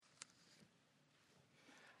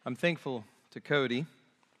I'm thankful to Cody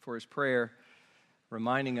for his prayer,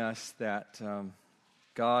 reminding us that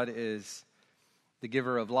God is the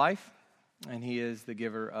giver of life, and He is the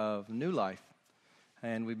giver of new life.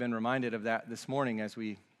 And we've been reminded of that this morning as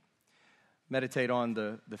we meditate on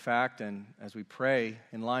the fact and as we pray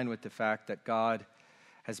in line with the fact that God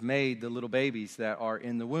has made the little babies that are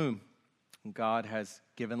in the womb. And God has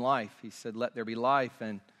given life. He said, "Let there be life."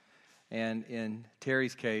 And in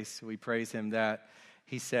Terry's case, we praise Him that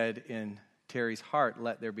He said in Terry's heart,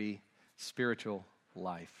 "Let there be spiritual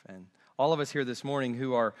life." And all of us here this morning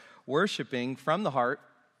who are worshiping from the heart,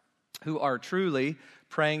 who are truly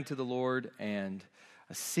praying to the Lord and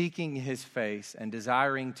seeking His face and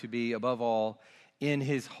desiring to be, above all, in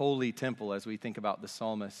His holy temple, as we think about the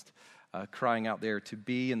psalmist crying out there to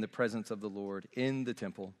be in the presence of the Lord in the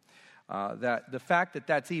temple, that the fact that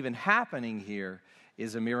that's even happening here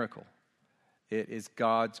is a miracle. It is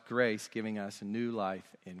God's grace giving us a new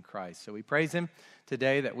life in Christ. So we praise Him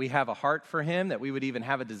today that we have a heart for Him, that we would even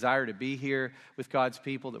have a desire to be here with God's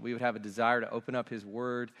people, that we would have a desire to open up His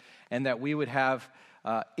Word, and that we would have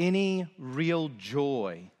any real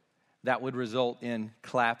joy that would result in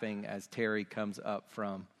clapping as Terry comes up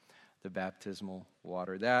from the baptismal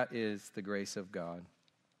water. That is the grace of God.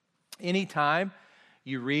 Anytime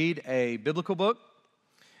you read a biblical book,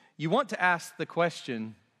 you want to ask the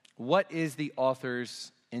question, what is the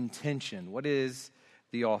author's intention? What is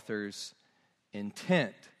the author's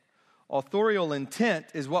intent? Authorial intent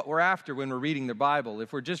is what we're after when we're reading the Bible.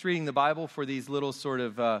 If we're just reading the Bible for these little sort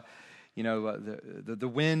of,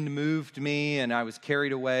 the wind moved me and I was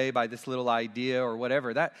carried away by this little idea or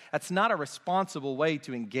whatever, that's not a responsible way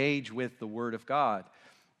to engage with the Word of God.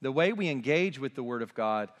 The way we engage with the Word of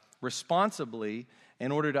God responsibly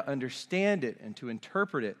in order to understand it and to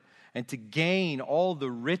interpret it and to gain all the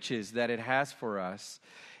riches that it has for us,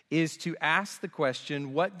 is to ask the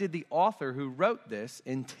question, what did the author who wrote this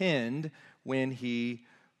intend when he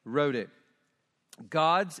wrote it?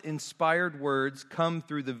 God's inspired words come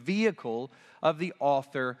through the vehicle of the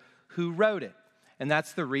author who wrote it. And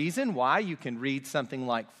that's the reason why you can read something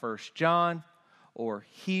like 1 John or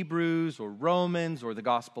Hebrews or Romans or the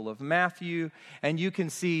Gospel of Matthew, and you can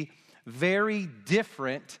see very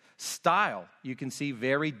different style. You can see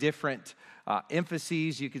very different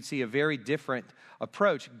emphases. You can see a very different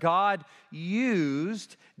approach. God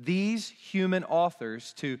used these human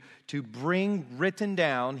authors to bring written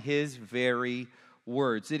down His very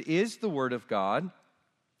words. It is the Word of God,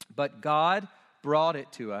 but God brought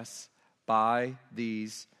it to us by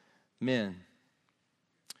these men.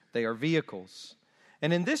 They are vehicles.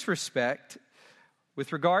 And in this respect,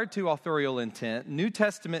 with regard to authorial intent, New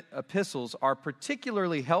Testament epistles are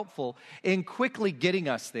particularly helpful in quickly getting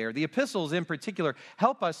us there. The epistles in particular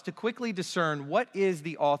help us to quickly discern what is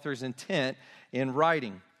the author's intent in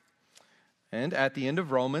writing. And at the end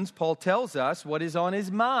of Romans, Paul tells us what is on his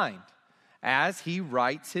mind as he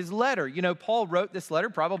writes his letter. You know, Paul wrote this letter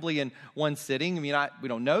probably in one sitting. I mean, we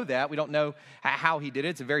don't know that. We don't know how he did it.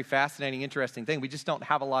 It's a very fascinating, interesting thing. We just don't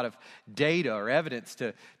have a lot of data or evidence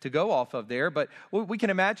to go off of there. But we can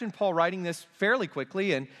imagine Paul writing this fairly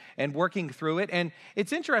quickly and working through it. And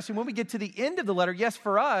it's interesting, when we get to the end of the letter, yes,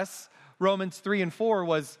 for us, Romans 3 and 4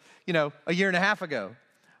 was, a year and a half ago.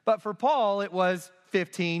 But for Paul, it was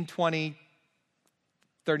 15, 20,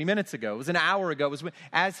 30 minutes ago. It was an hour ago. It was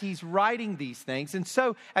as he's writing these things. And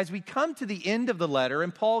so as we come to the end of the letter,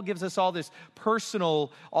 and Paul gives us all this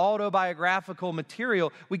personal, autobiographical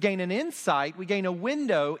material, we gain an insight, we gain a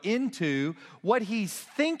window into what he's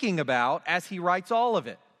thinking about as he writes all of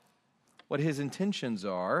it, what his intentions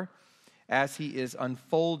are as he is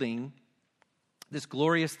unfolding this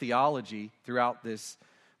glorious theology throughout this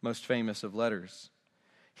most famous of letters.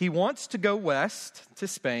 He wants to go west to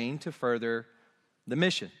Spain to further the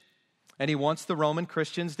mission. And he wants the Roman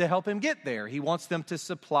Christians to help him get there. He wants them to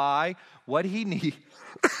supply what he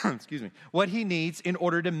what he needs in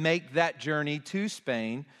order to make that journey to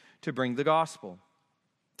Spain to bring the gospel.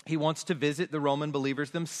 He wants to visit the Roman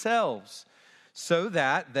believers themselves so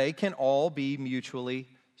that they can all be mutually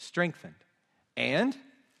strengthened. And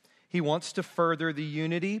he wants to further the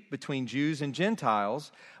unity between Jews and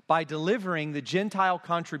Gentiles by delivering the Gentile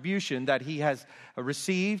contribution that he has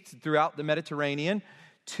received throughout the Mediterranean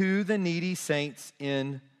to the needy saints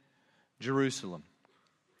in Jerusalem.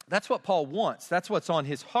 That's what Paul wants. That's what's on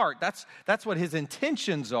his heart. That's what his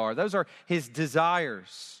intentions are. Those are his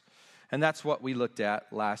desires. And that's what we looked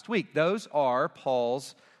at last week. Those are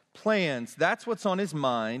Paul's plans. That's what's on his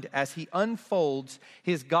mind as he unfolds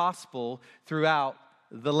his gospel throughout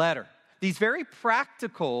the letter. These very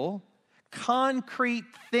practical, concrete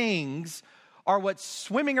things are what's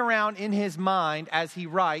swimming around in his mind as he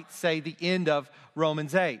writes, say, the end of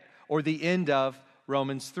Romans 8 or the end of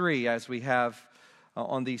Romans 3, as we have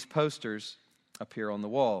on these posters up here on the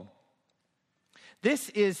wall. This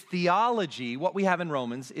is theology. What we have in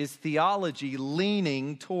Romans is theology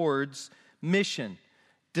leaning towards mission,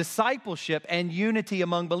 discipleship, and unity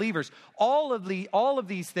among believers. All of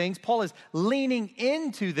these things, Paul is leaning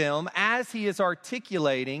into them as he is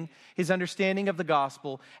articulating his understanding of the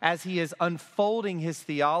gospel, as he is unfolding his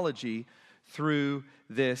theology through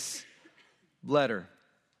this letter.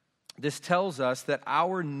 This tells us that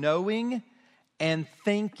our knowing and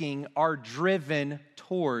thinking are driven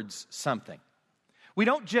towards something. We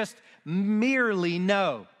don't just merely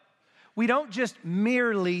know. We don't just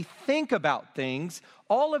merely think about things.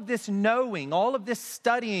 All of this knowing, all of this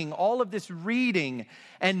studying, all of this reading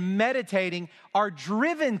and meditating are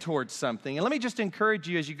driven towards something. And let me just encourage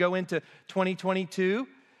you as you go into 2022,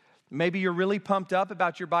 maybe you're really pumped up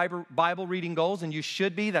about your Bible reading goals, and you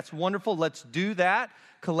should be. That's wonderful. Let's do that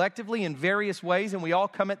collectively in various ways, and we all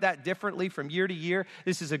come at that differently from year to year.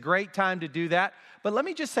 This is a great time to do that. But let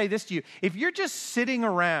me just say this to you. If you're just sitting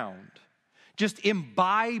around, just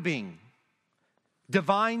imbibing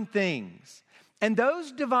divine things, and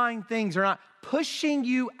those divine things are not pushing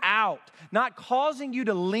you out, not causing you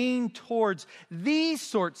to lean towards these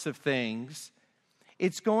sorts of things,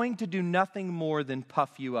 it's going to do nothing more than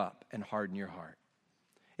puff you up and harden your heart.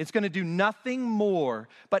 It's going to do nothing more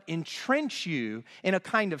but entrench you in a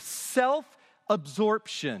kind of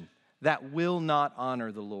self-absorption that will not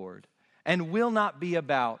honor the Lord and will not be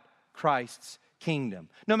about Christ's kingdom.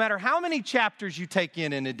 No matter how many chapters you take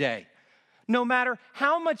in a day, no matter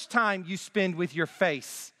how much time you spend with your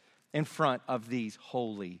face in front of these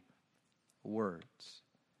holy words,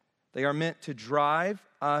 they are meant to drive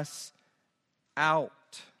us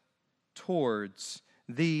out towards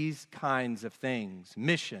these kinds of things: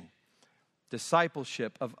 mission,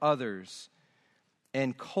 discipleship of others,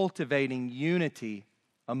 and cultivating unity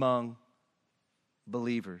among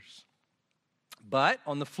believers. But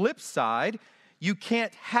on the flip side, you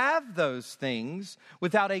can't have those things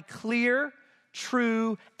without a clear,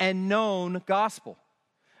 true, and known gospel.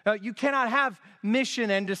 You cannot have mission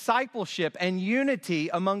and discipleship and unity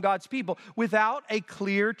among God's people without a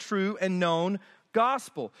clear, true, and known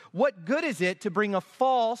gospel. What good is it to bring a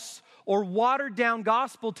false or watered down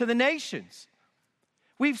gospel to the nations?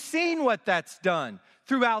 We've seen what that's done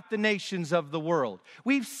throughout the nations of the world.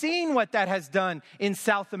 We've seen what that has done in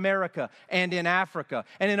South America and in Africa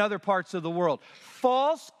and in other parts of the world.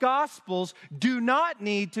 False gospels do not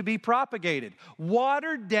need to be propagated.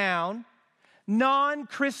 Watered down,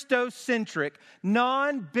 non-Christocentric,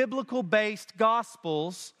 non-biblical based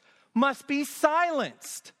gospels must be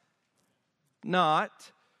silenced,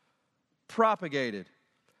 not propagated.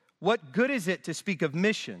 What good is it to speak of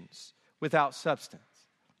missions without substance?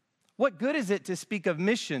 What good is it to speak of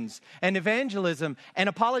missions and evangelism and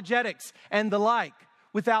apologetics and the like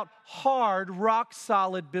without hard,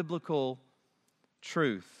 rock-solid biblical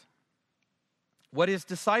truth? What is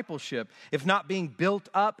discipleship if not being built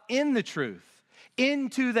up in the truth,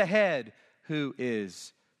 into the head who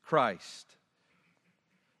is Christ?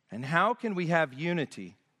 And how can we have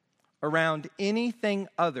unity around anything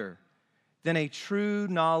other than a true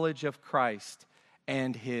knowledge of Christ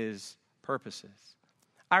and His purposes?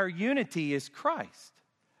 Our unity is Christ,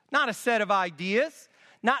 not a set of ideas,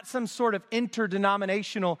 not some sort of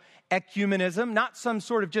interdenominational ecumenism, not some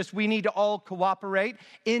sort of just we need to all cooperate,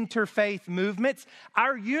 interfaith movements.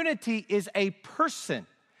 Our unity is a person,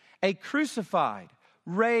 a crucified,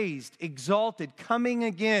 raised, exalted, coming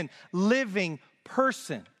again, living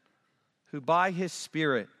person who by His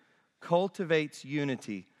Spirit cultivates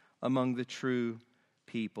unity among the true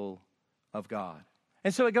people of God.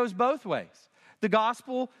 And so it goes both ways. The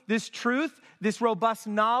gospel, this truth, this robust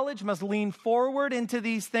knowledge must lean forward into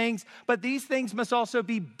these things, but these things must also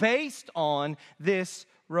be based on this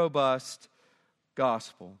robust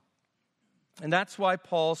gospel. And that's why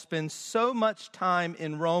Paul spends so much time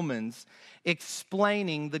in Romans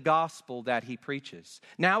explaining the gospel that he preaches.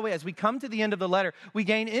 Now, as we come to the end of the letter, we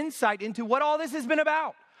gain insight into what all this has been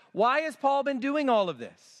about. Why has Paul been doing all of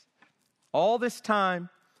this? All this time,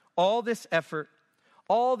 all this effort,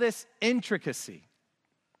 all this intricacy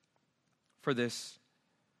for this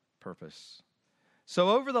purpose. So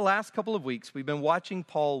over the last couple of weeks, we've been watching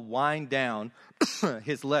Paul wind down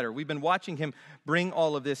his letter. We've been watching him bring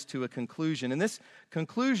all of this to a conclusion. And this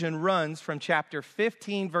conclusion runs from chapter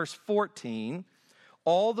 15, verse 14,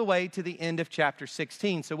 all the way to the end of chapter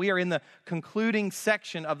 16. So we are in the concluding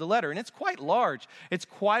section of the letter. And it's quite large. It's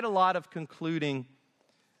quite a lot of concluding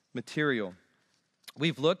material.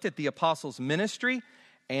 We've looked at the apostles' ministry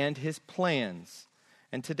and his plans.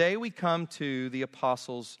 And today we come to the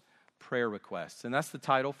apostles' prayer requests. And that's the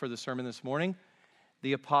title for the sermon this morning,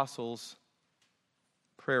 the apostles'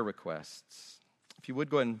 prayer requests. If you would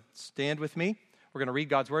go ahead and stand with me. We're going to read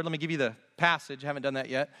God's word. Let me give you the passage. I haven't done that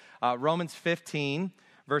yet. Romans 15,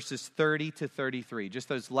 verses 30 to 33. Just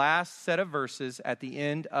those last set of verses at the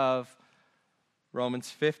end of Romans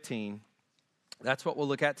 15. That's what we'll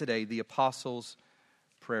look at today, the apostles'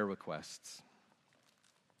 prayer requests.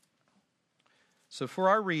 So for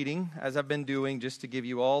our reading, as I've been doing, just to give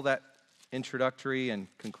you all that introductory and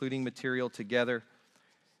concluding material together,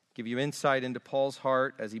 give you insight into Paul's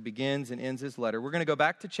heart as he begins and ends his letter. We're going to go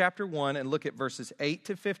back to chapter 1 and look at verses 8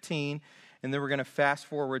 to 15, and then we're going to fast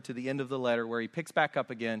forward to the end of the letter where he picks back up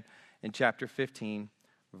again in chapter 15,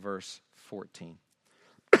 verse 14.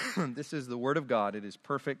 This is the word of God. It is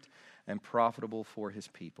perfect and profitable for his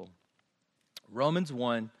people. Romans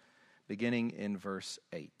 1, beginning in verse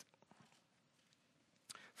 8.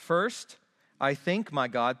 First, I thank my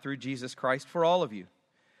God through Jesus Christ for all of you,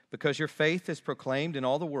 because your faith is proclaimed in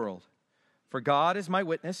all the world. For God is my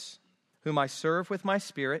witness, whom I serve with my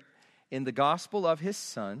spirit in the gospel of his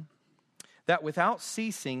Son, that without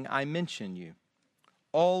ceasing I mention you,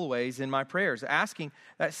 always in my prayers, asking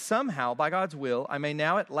that somehow, by God's will, I may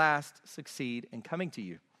now at last succeed in coming to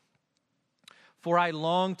you. For I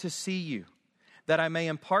long to see you, that I may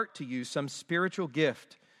impart to you some spiritual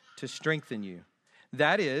gift to strengthen you.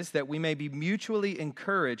 That is, that we may be mutually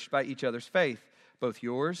encouraged by each other's faith, both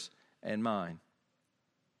yours and mine.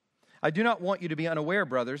 I do not want you to be unaware,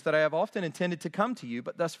 brothers, that I have often intended to come to you,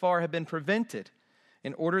 but thus far have been prevented,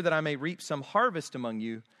 in order that I may reap some harvest among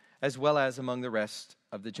you, as well as among the rest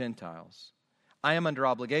of the Gentiles. I am under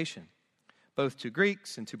obligation, both to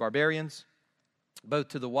Greeks and to barbarians, both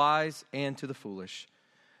to the wise and to the foolish.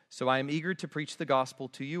 So I am eager to preach the gospel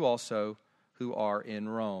to you also who are in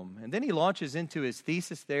Rome. And then he launches into his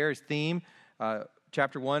thesis there, his theme,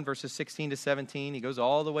 chapter 1, verses 16 to 17. He goes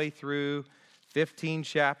all the way through 15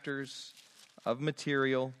 chapters of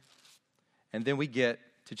material. And then we get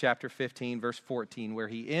to chapter 15, verse 14, where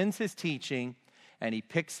he ends his teaching and he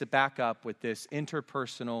picks it back up with this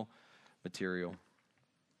interpersonal material.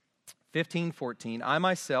 15:14, I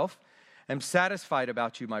myself am satisfied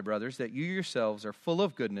about you, my brothers, that you yourselves are full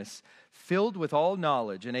of goodness, filled with all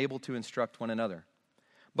knowledge, and able to instruct one another.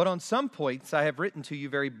 But on some points I have written to you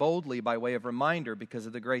very boldly by way of reminder because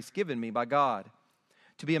of the grace given me by God,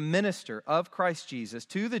 to be a minister of Christ Jesus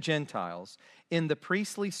to the Gentiles in the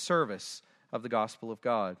priestly service of the gospel of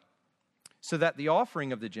God, so that the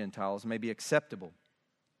offering of the Gentiles may be acceptable,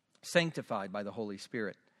 sanctified by the Holy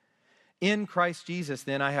Spirit. In Christ Jesus,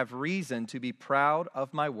 then, I have reason to be proud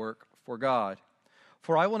of my work for God.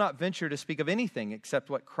 For I will not venture to speak of anything except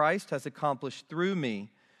what Christ has accomplished through me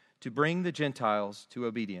to bring the Gentiles to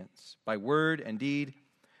obedience, by word and deed,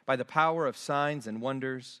 by the power of signs and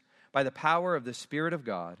wonders, by the power of the Spirit of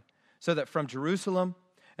God, so that from Jerusalem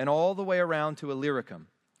and all the way around to Illyricum,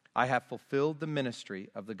 I have fulfilled the ministry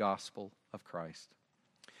of the gospel of Christ.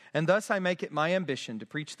 And thus I make it my ambition to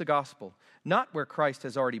preach the gospel, not where Christ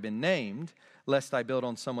has already been named, lest I build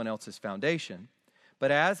on someone else's foundation,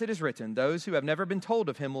 but as it is written, those who have never been told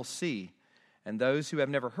of him will see, and those who have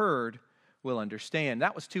never heard will understand.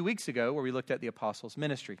 That was 2 weeks ago where we looked at the apostles'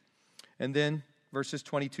 ministry. And then verses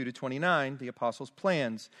 22 to 29, the apostles'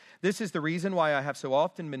 plans. This is the reason why I have so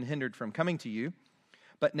often been hindered from coming to you.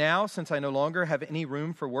 But now, since I no longer have any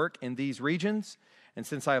room for work in these regions, and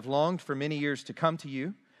since I have longed for many years to come to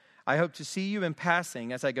you, I hope to see you in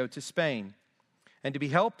passing as I go to Spain, and to be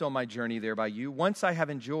helped on my journey there by you once I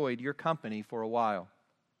have enjoyed your company for a while.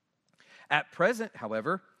 At present,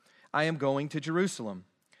 however, I am going to Jerusalem,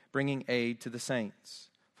 bringing aid to the saints.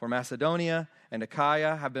 For Macedonia and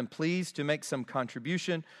Achaia have been pleased to make some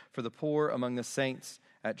contribution for the poor among the saints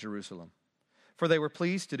at Jerusalem. For they were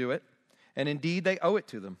pleased to do it, and indeed they owe it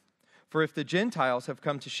to them. For if the Gentiles have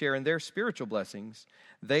come to share in their spiritual blessings,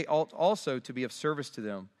 they ought also to be of service to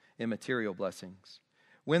them in material blessings.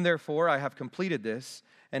 When therefore I have completed this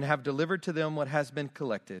and have delivered to them what has been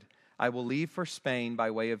collected, I will leave for Spain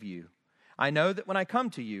by way of you. I know that when I come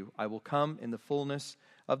to you, I will come in the fullness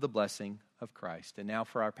of the blessing of Christ. And now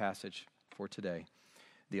for our passage for today,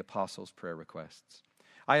 the apostles' prayer requests.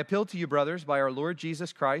 I appeal to you, brothers, by our Lord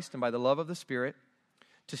Jesus Christ and by the love of the Spirit,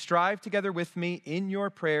 to strive together with me in your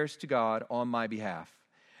prayers to God on my behalf,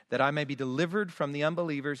 that I may be delivered from the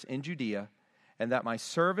unbelievers in Judea, and that my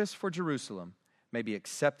service for Jerusalem may be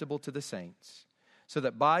acceptable to the saints, so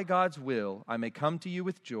that by God's will I may come to you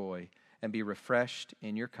with joy and be refreshed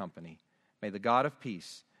in your company. May the God of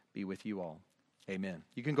peace be with you all. Amen.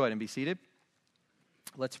 You can go ahead and be seated.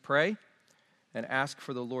 Let's pray and ask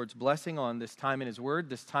for the Lord's blessing on this time in His Word,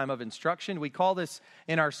 this time of instruction. We call this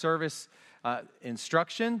in our service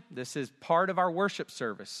instruction. This is part of our worship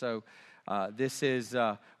service. So this is,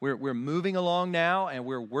 we're moving along now, and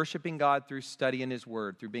we're worshiping God through studying His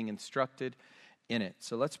Word, through being instructed in it.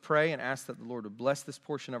 So let's pray and ask that the Lord would bless this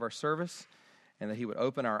portion of our service, and that He would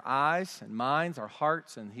open our eyes and minds, our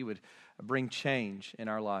hearts, and He would bring change in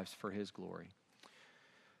our lives for His glory.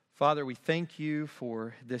 Father, we thank You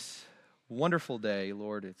for this wonderful day,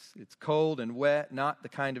 Lord. It's cold and wet, not the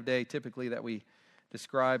kind of day typically that we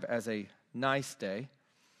describe as a nice day,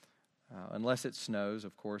 unless it snows,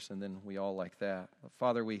 of course, and then we all like that. But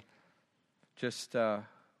Father, we just,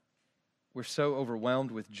 we're so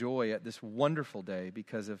overwhelmed with joy at this wonderful day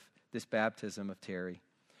because of this baptism of Terry.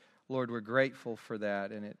 Lord, we're grateful for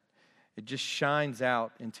that, and it just shines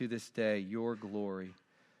out into this day, Your glory.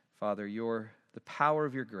 Father, the power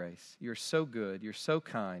of Your grace. You're so good. You're so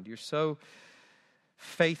kind. You're so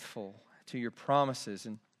faithful to Your promises.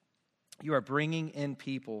 And You are bringing in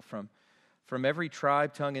people from every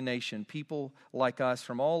tribe, tongue, and nation, people like us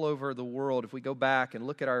from all over the world. If we go back and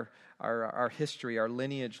look at our history, our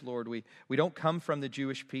lineage, Lord, we don't come from the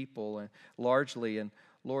Jewish people largely. And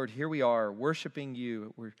Lord, here we are worshiping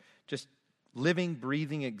You. We're just living,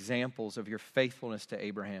 breathing examples of Your faithfulness to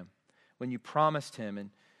Abraham. When You promised him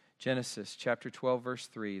in Genesis chapter 12, verse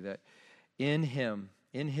 3, that in him,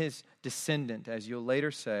 in his descendant, as You'll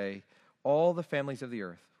later say, all the families of the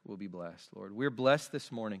earth will be blessed, Lord. We're blessed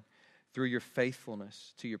this morning through Your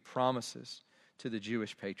faithfulness to Your promises to the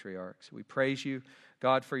Jewish patriarchs. We praise You,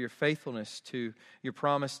 God, for Your faithfulness to Your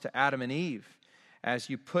promise to Adam and Eve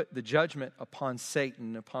as You put the judgment upon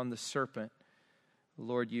Satan, upon the serpent.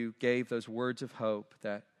 Lord, You gave those words of hope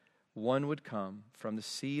that one would come from the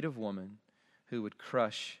seed of woman who would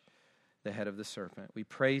crush the head of the serpent. We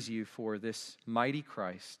praise You for this mighty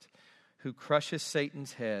Christ who crushes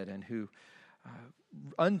Satan's head and who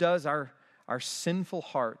undoes our sinful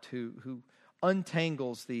heart, who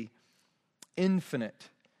untangles the infinite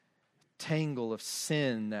tangle of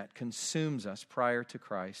sin that consumes us prior to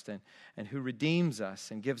Christ, and who redeems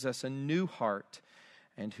us and gives us a new heart,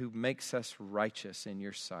 and who makes us righteous in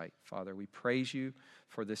Your sight. Father, we praise You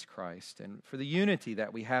for this Christ and for the unity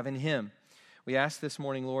that we have in Him. We ask this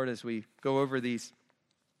morning, Lord, as we go over these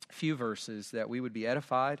few verses, that we would be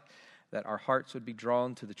edified, that our hearts would be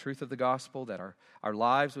drawn to the truth of the gospel, that our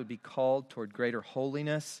lives would be called toward greater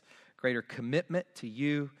holiness, greater commitment to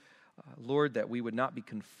You. Lord, that we would not be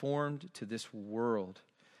conformed to this world,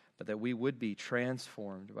 but that we would be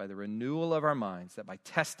transformed by the renewal of our minds, that by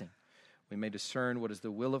testing we may discern what is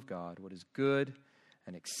the will of God, what is good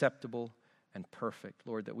and acceptable and perfect.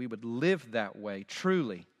 Lord, that we would live that way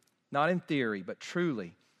truly, not in theory, but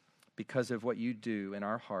truly, because of what You do in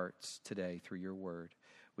our hearts today through Your word.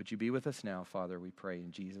 Would You be with us now, Father, we pray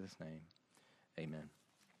in Jesus' name. Amen.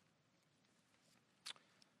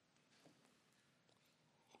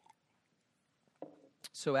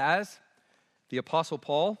 So as the Apostle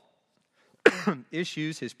Paul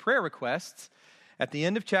issues his prayer requests at the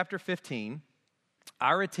end of chapter 15,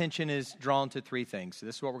 our attention is drawn to three things. So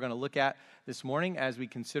this is what we're going to look at this morning as we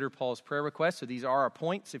consider Paul's prayer requests. So these are our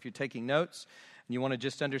points if you're taking notes and you want to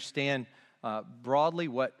just understand broadly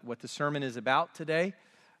what the sermon is about today.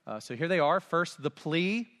 So here they are. First, the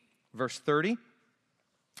plea, verse 30.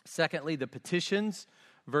 Secondly, the petitions,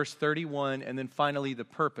 verse 31. And then finally, the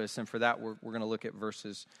purpose. And for that, we're going to look at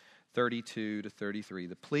verses 32 to 33.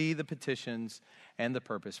 The plea, the petitions, and the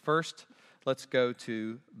purpose. First, let's go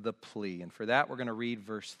to the plea. And for that, we're going to read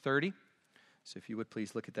verse 30. So if you would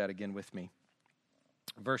please look at that again with me.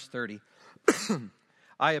 Verse 30.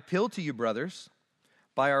 I appeal to you, brothers,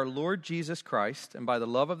 by our Lord Jesus Christ and by the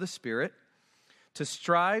love of the Spirit, to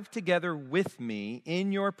strive together with me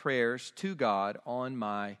in your prayers to God on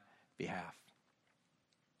my behalf.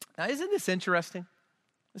 Now, isn't this interesting?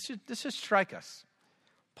 This should strike us.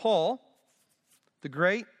 Paul, the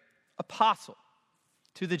great apostle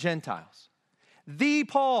to the Gentiles, the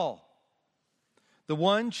Paul, the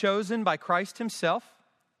one chosen by Christ Himself,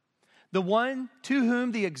 the one to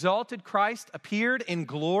whom the exalted Christ appeared in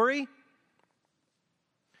glory,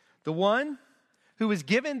 the one who was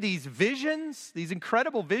given these visions, these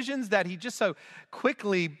incredible visions that he just so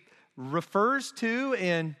quickly refers to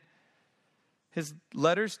in his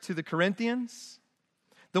letters to the Corinthians,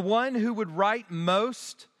 the one who would write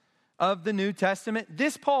most of the New Testament,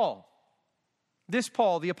 this Paul,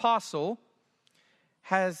 the apostle,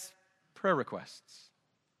 has prayer requests.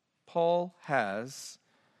 Paul has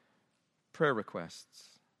prayer requests.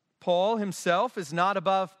 Paul himself is not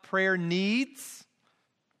above prayer needs.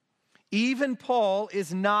 Even Paul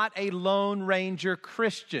is not a Lone Ranger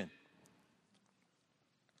Christian.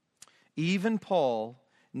 Even Paul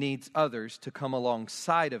needs others to come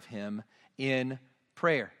alongside of him in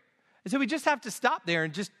prayer. And so we just have to stop there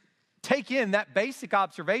and just take in that basic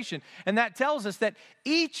observation. And that tells us that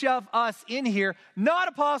each of us in here, not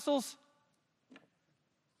apostles,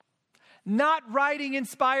 not writing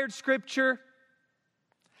inspired scripture,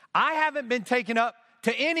 I haven't been taken up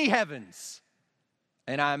to any heavens.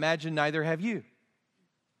 And I imagine neither have you.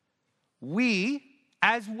 We,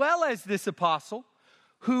 as well as this apostle,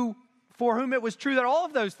 for whom it was true that all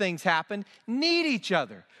of those things happened, need each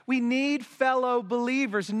other. We need fellow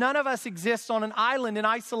believers. None of us exists on an island in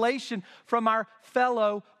isolation from our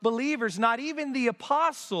fellow believers. Not even the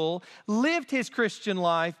apostle lived his Christian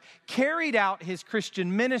life, carried out his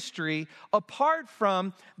Christian ministry, apart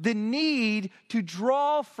from the need to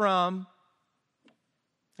draw from,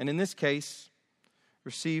 and in this case,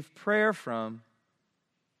 receive prayer from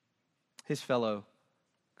his fellow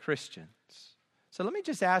Christians. So let me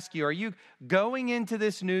just ask you, are you going into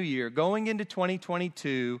this new year, going into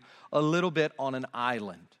 2022, a little bit on an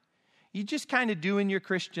island? You just kind of doing your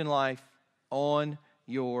Christian life on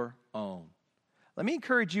your own? Let me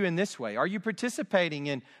encourage you in this way. Are you participating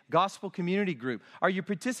in gospel community group? Are you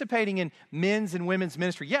participating in men's and women's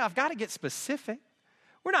ministry? Yeah, I've got to get specific.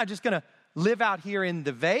 We're not just going to live out here in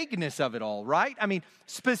the vagueness of it all, right? I mean,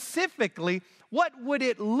 specifically, what would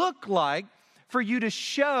it look like for you to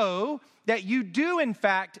show that you do, in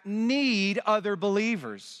fact, need other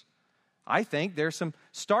believers? I think there's some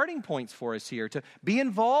starting points for us here to be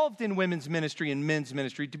involved in women's ministry and men's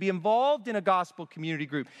ministry, to be involved in a gospel community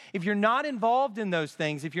group. If you're not involved in those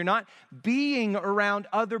things, if you're not being around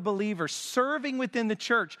other believers, serving within the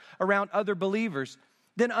church around other believers,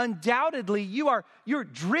 then undoubtedly you're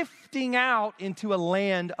drifting out into a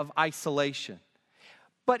land of isolation.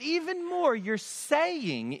 But even more, you're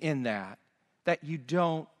saying in that you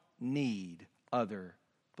don't need other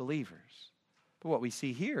believers. But what we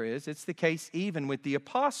see here is it's the case even with the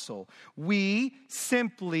apostle. We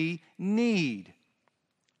simply need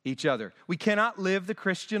each other. We cannot live the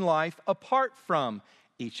Christian life apart from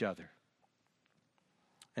each other.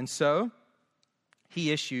 And so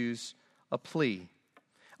he issues a plea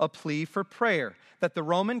for prayer, that the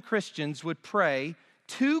Roman Christians would pray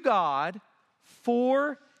to God,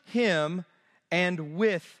 for him, and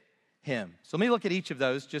with him. So let me look at each of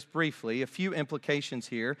those just briefly, a few implications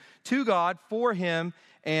here. To God, for him,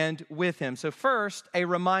 and with him. So first, a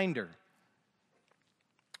reminder.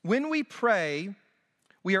 When we pray,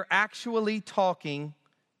 we are actually talking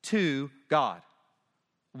to God.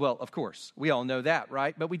 Well, of course, we all know that,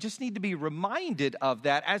 right? But we just need to be reminded of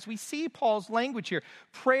that as we see Paul's language here.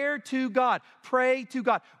 Prayer to God. Pray to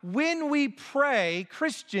God. When we pray,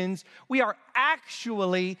 Christians, we are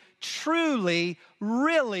actually, truly,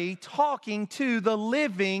 really talking to the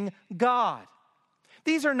living God.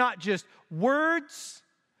 These are not just words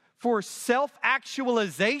for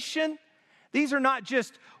self-actualization. These are not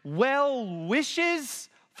just well wishes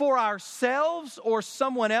for ourselves or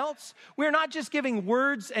someone else. We're not just giving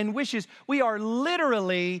words and wishes. We are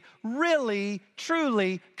literally, really,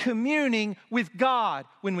 truly communing with God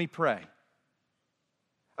when we pray.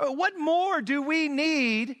 What more do we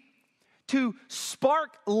need to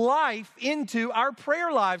spark life into our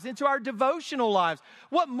prayer lives, into our devotional lives?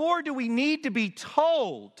 What more do we need to be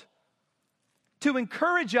told to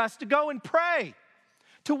encourage us to go and pray,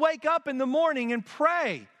 to wake up in the morning and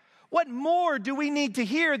pray? What more do we need to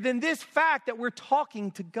hear than this fact that we're talking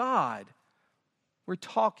to God? We're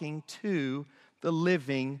talking to the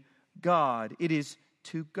living God. It is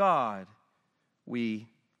to God we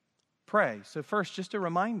pray. So first, just a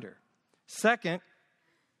reminder. Second,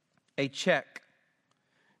 a check.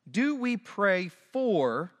 Do we pray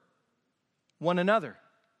for one another?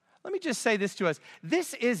 Let me just say this to us.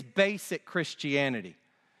 This is basic Christianity.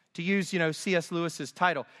 To use, C.S. Lewis's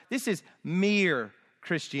title, this is mere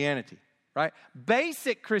Christianity, right?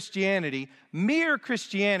 Basic Christianity, mere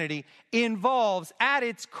Christianity, involves at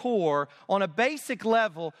its core, on a basic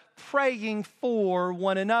level, praying for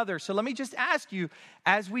one another. So let me just ask you,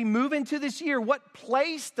 as we move into this year, what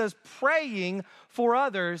place does praying for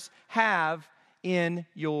others have in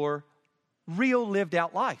your real lived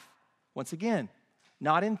out life? Once again,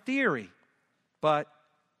 not in theory, but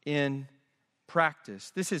in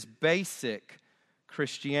practice. This is basic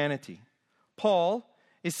Christianity. Paul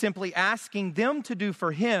is simply asking them to do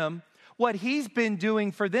for him what he's been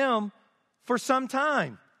doing for them for some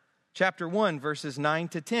time. chapter 1, verses 9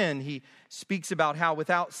 to 10, he speaks about how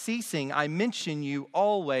without ceasing, I mention you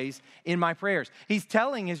always in my prayers. He's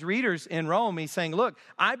telling his readers in Rome, he's saying, look,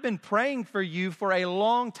 I've been praying for you for a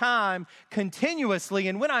long time continuously,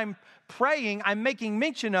 and when I'm praying, I'm making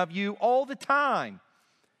mention of you all the time.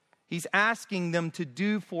 He's asking them to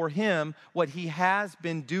do for him what he has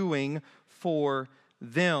been doing for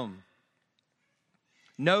them.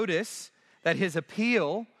 Notice that his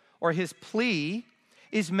appeal or his plea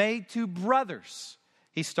is made to brothers.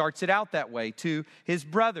 He starts it out that way, to his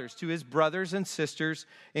brothers and sisters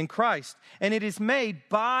in Christ. And it is made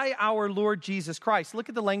by our Lord Jesus Christ. Look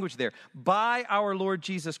at the language there. By our Lord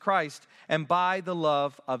Jesus Christ and by the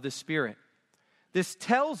love of the Spirit. This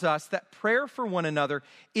tells us that prayer for one another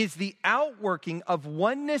is the outworking of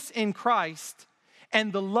oneness in Christ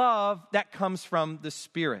and the love that comes from the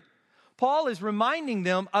Spirit. Paul is reminding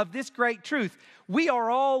them of this great truth. We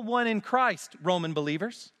are all one in Christ, Roman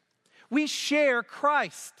believers. We share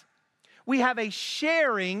Christ. We have a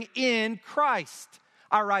sharing in Christ.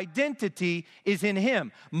 Our identity is in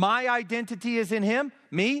him. My identity is in him.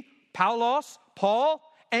 Me, Paulos, Paul,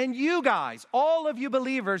 and you guys, all of you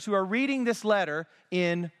believers who are reading this letter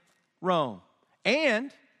in Rome.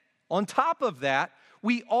 And on top of that,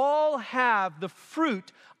 we all have the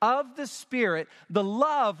fruit of the Spirit, the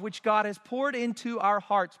love which God has poured into our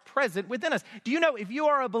hearts present within us. Do you know, if you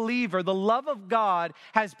are a believer, the love of God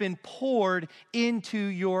has been poured into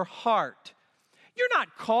your heart. You're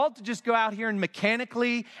not called to just go out here and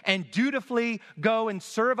mechanically and dutifully go and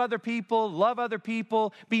serve other people, love other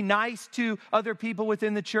people, be nice to other people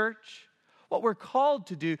within the church. What we're called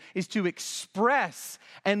to do is to express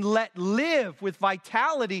and let live with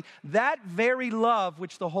vitality that very love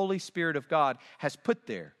which the Holy Spirit of God has put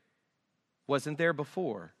there. Wasn't there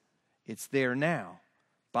before. It's there now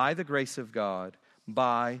by the grace of God,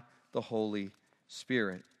 by the Holy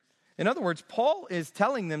Spirit. In other words, Paul is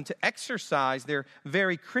telling them to exercise their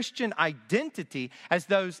very Christian identity as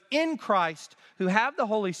those in Christ who have the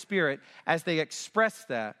Holy Spirit as they express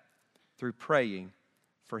that through praying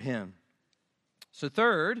for him. So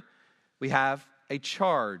third, we have a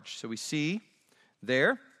charge. So we see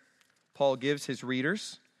there, Paul gives his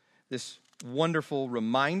readers this wonderful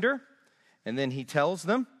reminder, and then he tells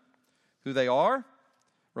them who they are,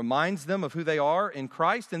 reminds them of who they are in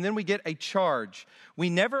Christ, and then we get a charge. We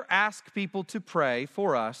never ask people to pray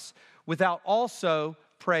for us without also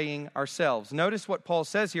praying ourselves. Notice what Paul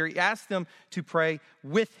says here. He asks them to pray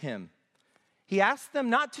with him. He asked them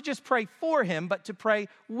not to just pray for him, but to pray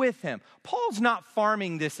with him. Paul's not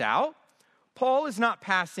farming this out. Paul is not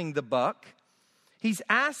passing the buck. He's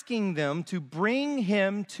asking them to bring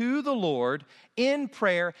him to the Lord in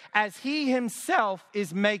prayer as he himself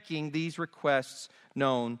is making these requests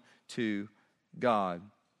known to God.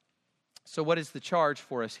 So what is the charge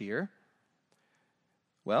for us here?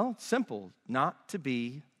 Well, it's simple, not to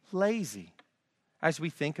be lazy as we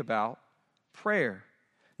think about prayer.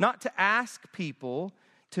 Not to ask people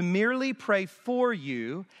to merely pray for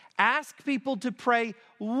you. Ask people to pray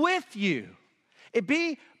with you. It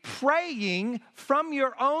be praying from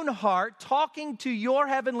your own heart, talking to your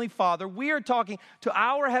Heavenly Father. We are talking to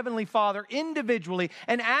our Heavenly Father individually.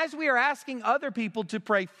 And as we are asking other people to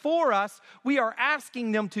pray for us, we are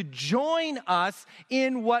asking them to join us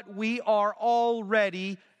in what we are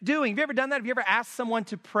already doing. Have you ever done that? Have you ever asked someone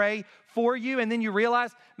to pray for you and then you realize,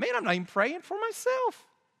 man, I'm not even praying for myself?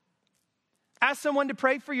 Ask someone to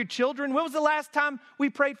pray for your children. When was the last time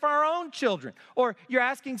we prayed for our own children? Or you're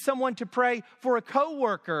asking someone to pray for a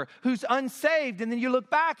coworker who's unsaved, and then you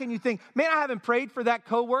look back and you think, man, I haven't prayed for that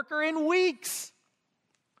coworker in weeks.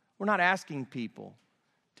 We're not asking people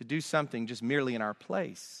to do something just merely in our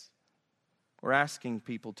place. We're asking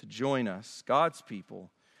people to join us, God's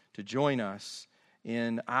people, to join us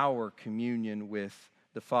in our communion with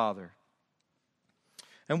the Father.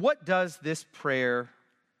 And what does this prayer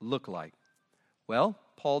look like? Well,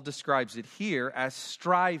 Paul describes it here as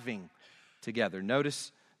striving together.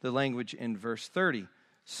 Notice the language in verse 30.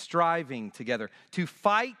 Striving together. To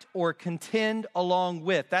fight or contend along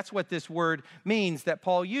with. That's what this word means that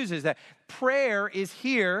Paul uses. That prayer is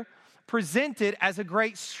here presented as a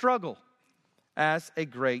great struggle. As a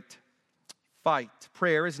great fight.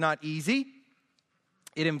 Prayer is not easy.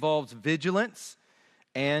 It involves vigilance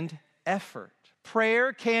and effort.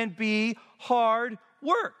 Prayer can be hard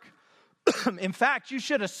work. In fact, you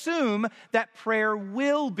should assume that prayer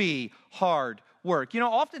will be hard work. You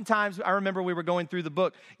know, oftentimes, I remember we were going through the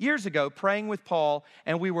book years ago, praying with Paul,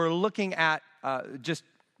 and we were looking at just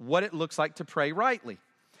what it looks like to pray rightly.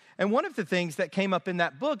 And one of the things that came up in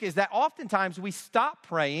that book is that oftentimes we stop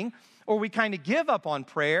praying or we kind of give up on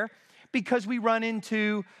prayer because we run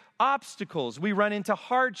into obstacles. We run into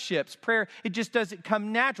hardships. Prayer, it just doesn't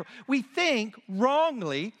come natural. We think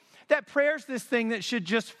wrongly that prayer's this thing that should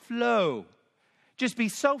just flow, just be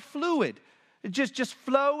so fluid, just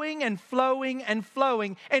flowing and flowing and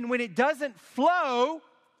flowing. And when it doesn't flow,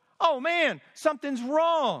 oh man, something's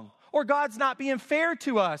wrong, or God's not being fair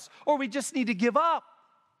to us, or we just need to give up.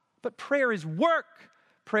 But prayer is work.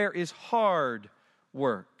 Prayer is hard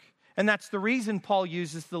work. And that's the reason Paul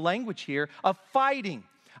uses the language here of fighting,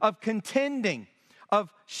 of contending,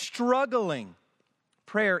 of struggling.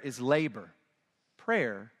 Prayer is labor.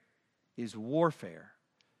 Prayer is warfare.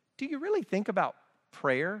 Do you really think about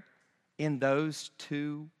prayer in those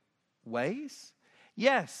two ways?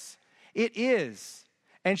 Yes, it is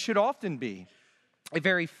and should often be a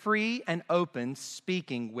very free and open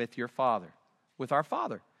speaking with your Father, with our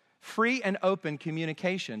Father. Free and open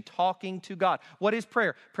communication, talking to God. What is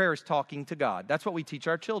prayer? Prayer is talking to God. That's what we teach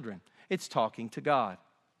our children. It's talking to God.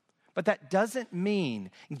 But that doesn't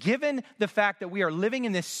mean, given the fact that we are living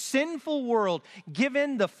in this sinful world,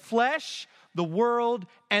 given the flesh, the world,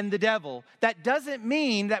 and the devil, that doesn't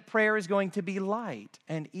mean that prayer is going to be light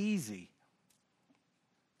and easy.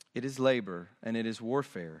 It is labor and it is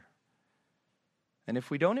warfare. And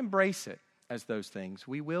if we don't embrace it as those things,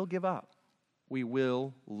 we will give up. We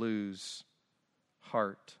will lose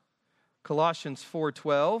heart. Colossians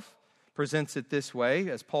 4:12 presents it this way,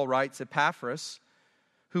 as Paul writes, Epaphras,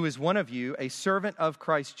 who is one of you, a servant of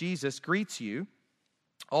Christ Jesus, greets you,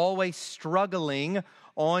 always struggling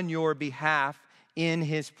on your behalf in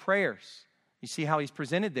his prayers. You see how he's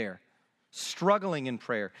presented there? Struggling in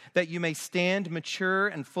prayer, that you may stand mature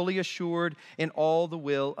and fully assured in all the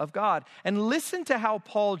will of God. And listen to how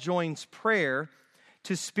Paul joins prayer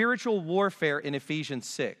to spiritual warfare in Ephesians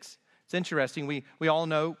 6. It's interesting. We all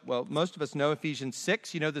know, well, most of us know Ephesians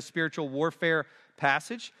 6. You know the spiritual warfare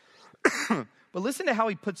passage. But listen to how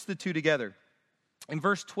he puts the two together. In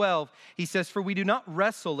verse 12, he says, For we do not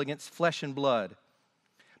wrestle against flesh and blood,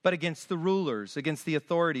 but against the rulers, against the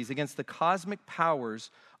authorities, against the cosmic powers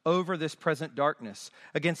over this present darkness,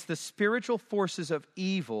 against the spiritual forces of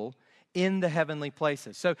evil in the heavenly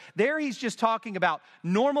places. So there he's just talking about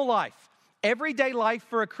normal life. Everyday life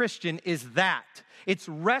for a Christian is that. It's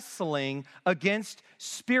wrestling against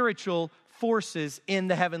spiritual forces in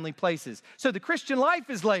the heavenly places. So the Christian life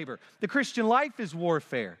is labor. The Christian life is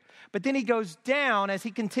warfare. But then he goes down as he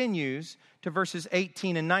continues to verses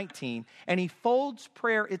 18 and 19, and he folds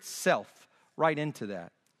prayer itself right into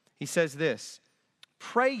that. He says this,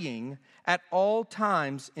 praying at all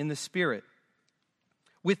times in the Spirit,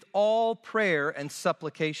 with all prayer and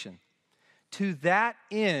supplication. To that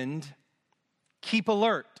end, keep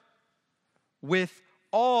alert with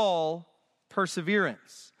all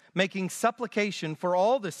perseverance, making supplication for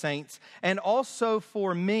all the saints and also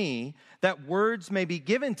for me, that words may be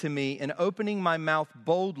given to me in opening my mouth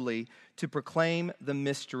boldly to proclaim the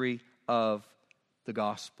mystery of the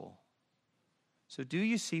gospel. So do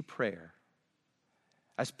you see prayer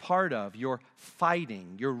as part of your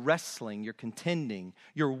fighting, your wrestling, your contending,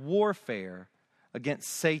 your warfare against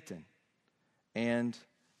Satan and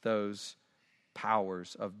those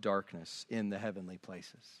powers of darkness in the heavenly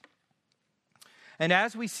places? And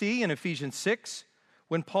as we see in Ephesians 6,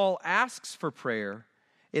 when Paul asks for prayer,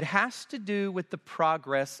 it has to do with the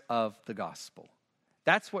progress of the gospel.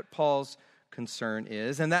 That's what Paul's concern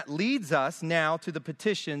is. And that leads us now to the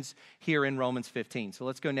petitions here in Romans 15. So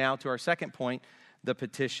let's go now to our second point, the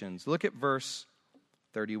petitions. Look at verse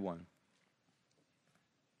 31.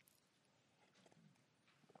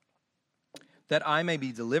 That I may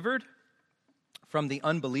be delivered from the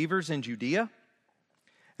unbelievers in Judea,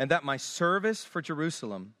 and that my service for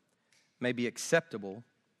Jerusalem may be acceptable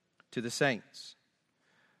to the saints.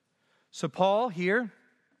 So Paul here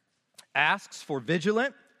asks for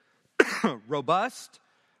vigilant, robust,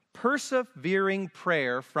 persevering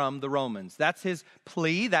prayer from the Romans. That's his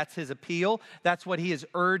plea, that's his appeal, that's what he is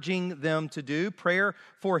urging them to do. Prayer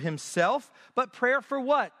for himself, but prayer for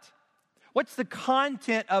what? What's the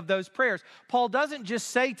content of those prayers? Paul doesn't just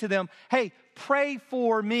say to them, hey, pray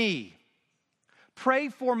for me. Pray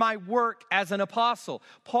for my work as an apostle.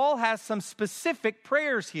 Paul has some specific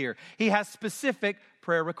prayers here. He has specific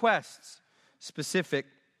prayer requests, specific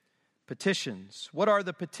petitions. What are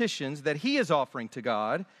the petitions that he is offering to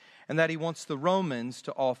God and that he wants the Romans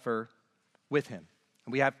to offer with him?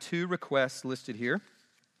 And we have two requests listed here.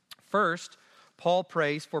 First, Paul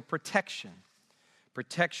prays for protection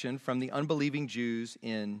from the unbelieving Jews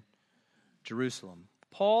in Jerusalem.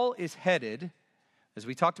 Paul is headed, as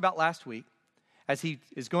we talked about last week, as he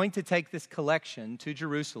is going to take this collection to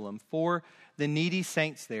Jerusalem for the needy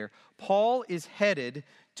saints there. Paul is headed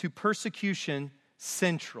to persecution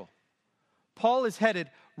central. Paul is headed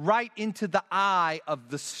right into the eye of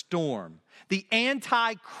the storm. The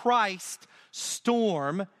Antichrist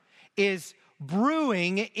storm is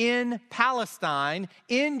brewing in Palestine,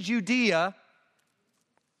 in Judea,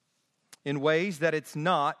 in ways that it's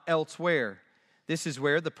not elsewhere. This is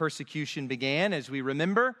where the persecution began, as we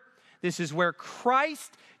remember. This is where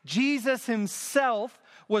Christ, Jesus himself,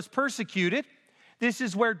 was persecuted. This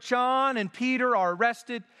is where John and Peter are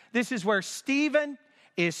arrested. This is where Stephen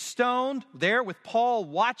is stoned, there with Paul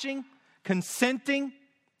watching, consenting.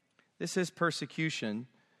 This is persecution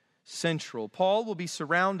central. Paul will be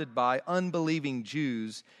surrounded by unbelieving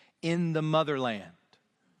Jews in the motherland.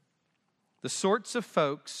 The sorts of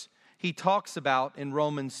folks he talks about in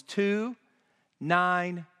Romans 2,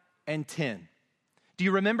 9, and 10. Do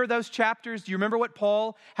you remember those chapters? Do you remember what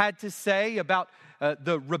Paul had to say about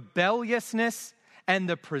the rebelliousness and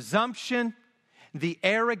the presumption, the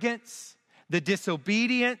arrogance, the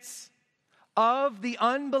disobedience of the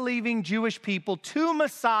unbelieving Jewish people to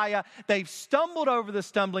Messiah? They've stumbled over the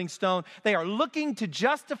stumbling stone. They are looking to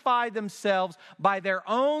justify themselves by their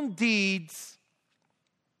own deeds.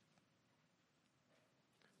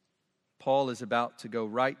 Paul is about to go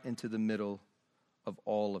right into the middle of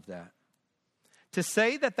all of that. To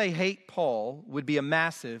say that they hate Paul would be a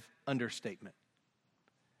massive understatement.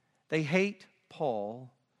 They hate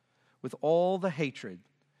Paul with all the hatred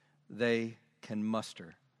they can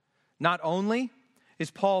muster. Not only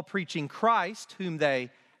is Paul preaching Christ, whom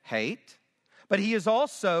they hate, but he is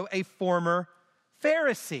also a former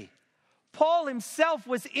Pharisee. Paul himself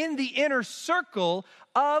was in the inner circle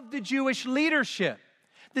of the Jewish leadership.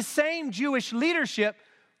 The same Jewish leadership,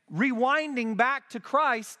 rewinding back to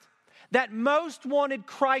Christ, that most wanted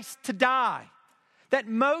Christ to die, that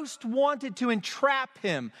most wanted to entrap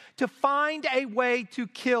him, to find a way to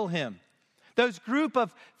kill him. Those group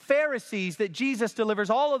of Pharisees that Jesus delivers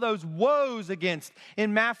all of those woes against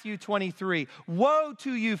in Matthew 23. Woe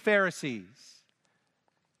to you, Pharisees.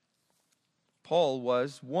 Paul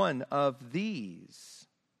was one of these.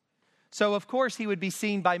 So, of course, he would be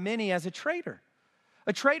seen by many as a traitor.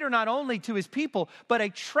 A traitor not only to his people, but a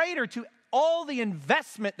traitor to all the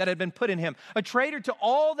investment that had been put in him. A traitor to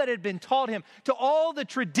all that had been taught him, to all the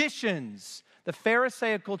traditions, the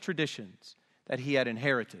Pharisaical traditions that he had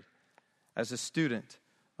inherited as a student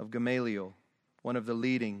of Gamaliel, one of the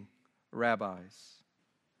leading rabbis.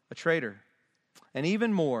 A traitor. And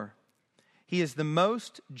even more, he is the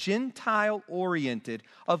most Gentile-oriented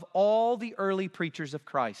of all the early preachers of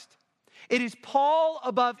Christ. It is Paul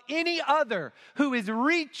above any other who is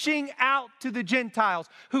reaching out to the Gentiles,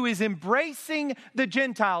 who is embracing the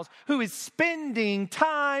Gentiles, who is spending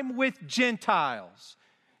time with Gentiles.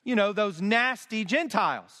 You know, those nasty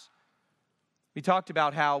Gentiles. We talked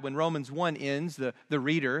about how when Romans 1 ends, the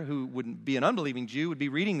reader, who wouldn't be an unbelieving Jew, would be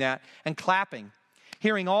reading that and clapping,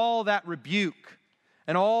 hearing all that rebuke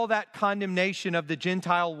and all that condemnation of the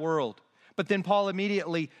Gentile world. But then Paul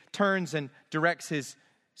immediately turns and directs his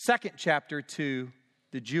second chapter to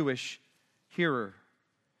the Jewish hearer.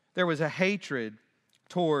 There was a hatred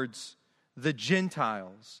towards the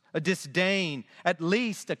Gentiles, a disdain, at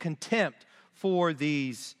least a contempt for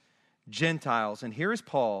these Gentiles. And here is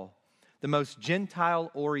Paul, the most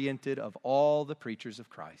Gentile-oriented of all the preachers of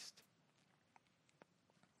Christ.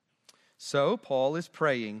 So Paul is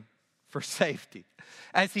praying for safety.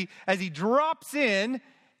 As he drops in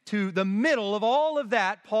to the middle of all of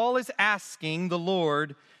that, Paul is asking the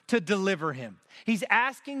Lord to deliver him. He's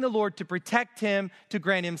asking the Lord to protect him, to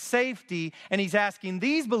grant him safety, and he's asking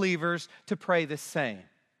these believers to pray the same.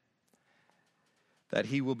 That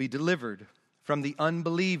he will be delivered from the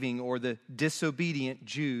unbelieving or the disobedient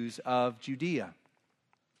Jews of Judea.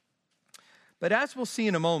 But as we'll see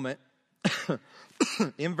in a moment,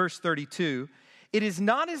 in verse 32, it is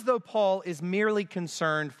not as though Paul is merely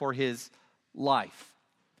concerned for his life.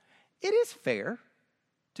 It is fair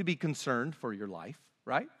to be concerned for your life,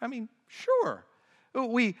 right? I mean, sure.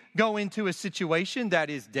 We go into a situation that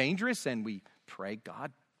is dangerous and we pray,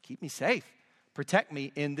 God, keep me safe. Protect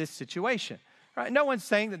me in this situation. Right? No one's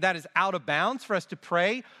saying that is out of bounds for us to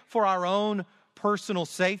pray for our own personal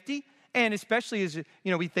safety. And especially as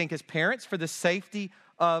we think as parents for the safety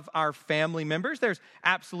of our family members. There's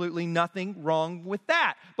absolutely nothing wrong with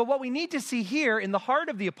that. But what we need to see here in the heart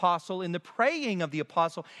of the apostle, in the praying of the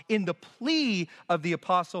apostle, in the plea of the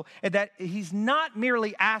apostle, is that he's not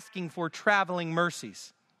merely asking for traveling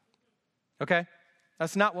mercies. Okay?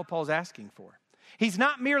 That's not what Paul's asking for. He's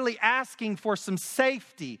not merely asking for some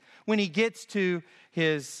safety when he gets to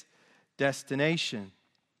his destination.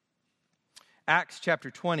 Acts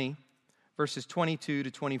chapter 20, verses 22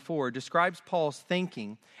 to 24, describes Paul's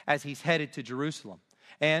thinking as he's headed to Jerusalem.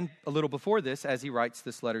 and a little before this as he writes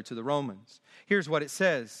this letter to the Romans. Here's what it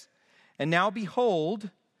says. And now behold,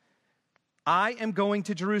 I am going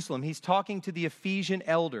to Jerusalem. He's talking to the Ephesian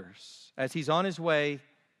elders as he's on his way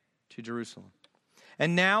to Jerusalem.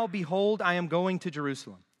 And now behold, I am going to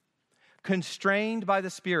Jerusalem, constrained by the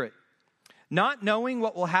Spirit, not knowing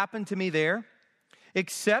what will happen to me there,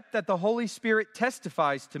 except that the Holy Spirit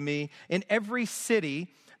testifies to me in every city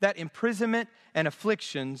that imprisonment and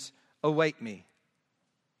afflictions await me.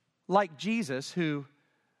 Like Jesus, who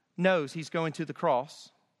knows he's going to the cross,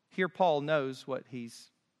 here Paul knows what he's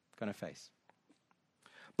going to face.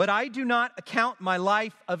 But I do not account my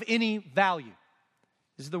life of any value.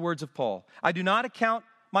 These are the words of Paul. I do not account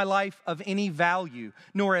my life of any value,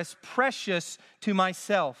 nor as precious to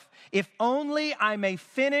myself, if only I may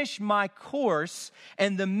finish my course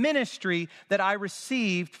and the ministry that I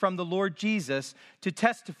received from the Lord Jesus to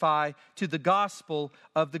testify to the gospel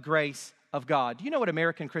of the grace of God. Do you know what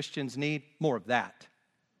American Christians need? More of that.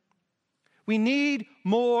 We need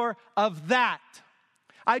more of that.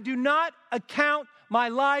 I do not account my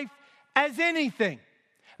life as anything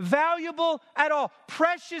valuable at all,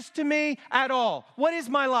 precious to me at all. What is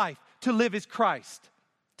my life? To live is Christ.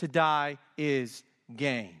 To die is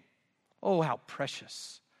gain. Oh, how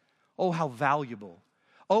precious. Oh, how valuable.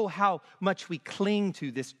 Oh, how much we cling to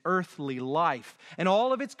this earthly life and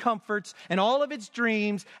all of its comforts and all of its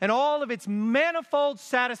dreams and all of its manifold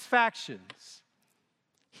satisfactions.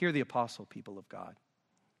 Hear the apostle, people of God.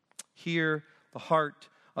 Hear the heart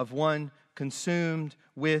of one consumed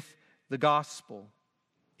with the gospel.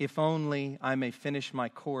 If only I may finish my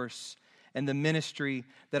course and the ministry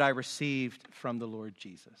that I received from the Lord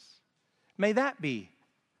Jesus. May that be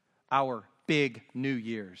our big New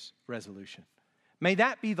Year's resolution. May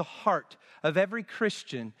that be the heart of every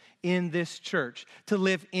Christian in this church, to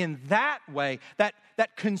live in that way, that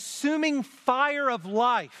consuming fire of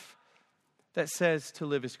life that says to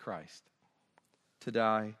live is Christ, to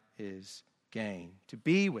die is gain. To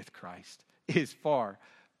be with Christ is far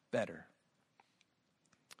better.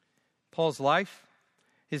 Paul's life,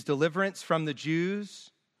 his deliverance from the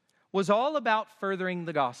Jews, was all about furthering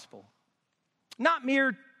the gospel. Not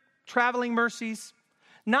mere traveling mercies,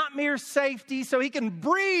 not mere safety so he can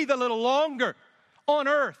breathe a little longer on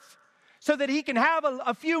earth, so that he can have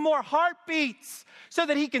a few more heartbeats, so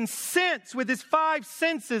that he can sense with his five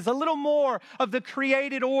senses a little more of the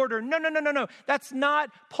created order. No. That's not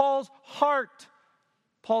Paul's heart.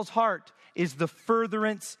 Paul's heart is the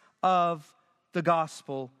furtherance of the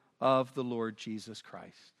gospel of the Lord Jesus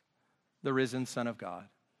Christ, the risen Son of God,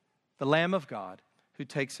 the Lamb of God who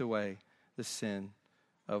takes away the sin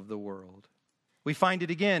of the world. We find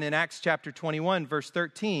it again in Acts chapter 21, verse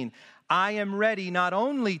 13. I am ready not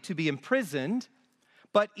only to be imprisoned,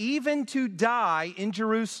 but even to die in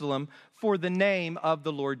Jerusalem for the name of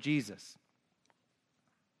the Lord Jesus.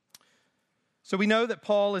 So we know that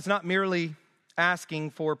Paul is not merely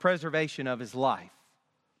asking for preservation of his life.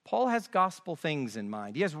 Paul has gospel things in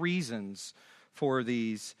mind. He has reasons for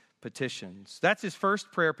these petitions. That's his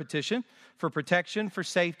first prayer petition, for protection, for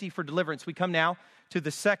safety, for deliverance. We come now to the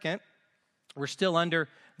second. We're still under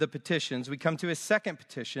the petitions. We come to his second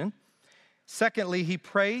petition. Secondly, he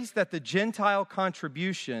prays that the Gentile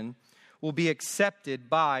contribution will be accepted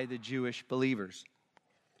by the Jewish believers.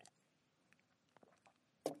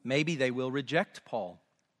 Maybe they will reject Paul,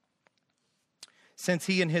 since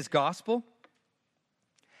he and his gospel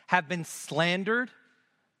have been slandered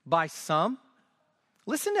by some.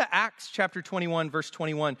 Listen to Acts chapter 21, verse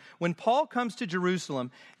 21. When Paul comes to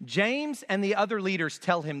Jerusalem, James and the other leaders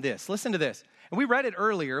tell him this. Listen to this. And we read it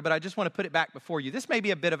earlier, but I just want to put it back before you. This may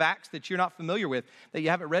be a bit of Acts that you're not familiar with, that you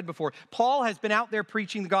haven't read before. Paul has been out there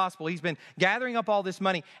preaching the gospel. He's been gathering up all this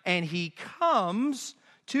money, and he comes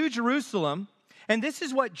to Jerusalem, and this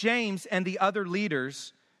is what James and the other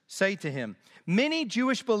leaders say to him. Many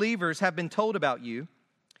Jewish believers have been told about you,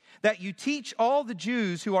 that you teach all the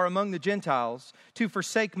Jews who are among the Gentiles to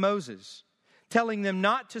forsake Moses, telling them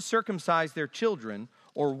not to circumcise their children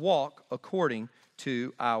or walk according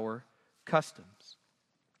to our customs.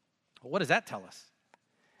 What does that tell us?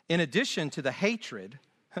 In addition to the hatred,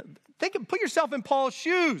 put yourself in Paul's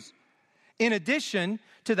shoes. In addition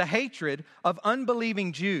to the hatred of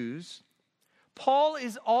unbelieving Jews, Paul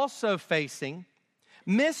is also facing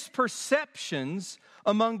misperceptions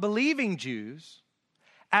among believing Jews,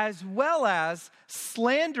 as well as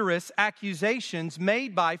slanderous accusations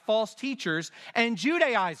made by false teachers and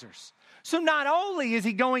Judaizers. So not only is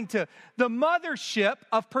he going to the mothership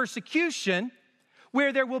of persecution,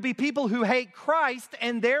 where there will be people who hate Christ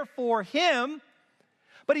and therefore him,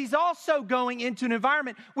 But he's also going into an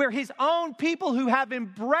environment where his own people who have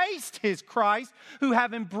embraced his Christ, who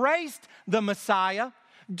have embraced the Messiah,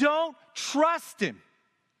 don't trust him.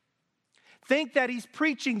 Think that he's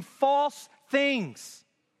preaching false things.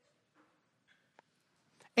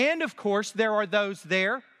 And of course, there are those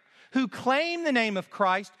there who claim the name of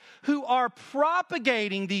Christ, who are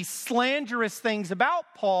propagating these slanderous things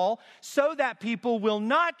about Paul so that people will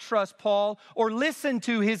not trust Paul or listen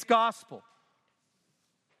to his gospel.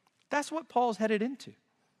 That's what Paul's headed into.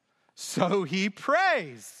 So he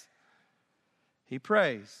prays. He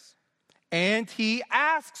prays. And he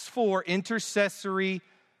asks for intercessory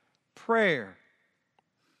prayer,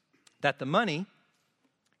 that the money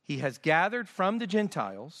he has gathered from the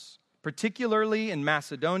Gentiles, particularly in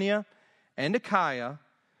Macedonia and Achaia,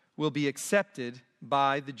 will be accepted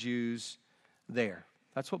by the Jews there.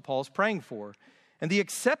 That's what Paul's praying for. And the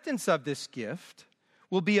acceptance of this gift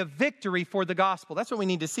will be a victory for the gospel. That's what we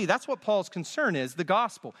need to see. That's what Paul's concern is, the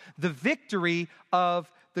gospel, the victory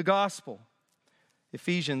of the gospel.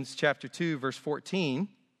 Ephesians chapter 2, verse 14.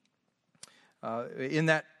 In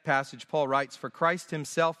that passage, Paul writes, "For Christ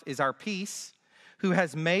himself is our peace, who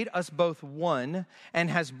has made us both one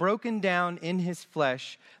and has broken down in his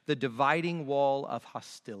flesh the dividing wall of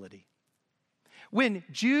hostility." When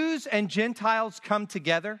Jews and Gentiles come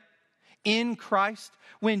together in Christ,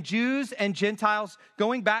 when Jews and Gentiles,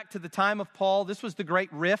 going back to the time of Paul, this was the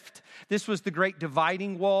great rift, this was the great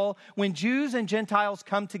dividing wall. When Jews and Gentiles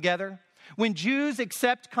come together, when Jews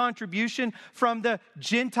accept contribution from the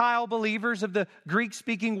Gentile believers of the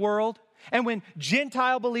Greek-speaking world, and when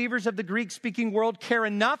Gentile believers of the Greek-speaking world care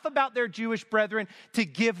enough about their Jewish brethren to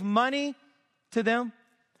give money to them,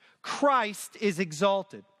 Christ is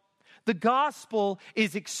exalted. The gospel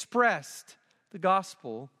is expressed. The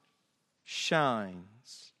gospel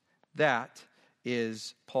shines. That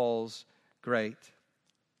is Paul's great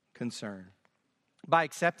concern. By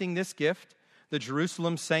accepting this gift, the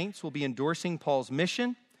Jerusalem saints will be endorsing Paul's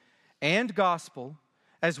mission and gospel,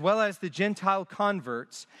 as well as the Gentile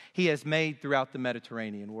converts he has made throughout the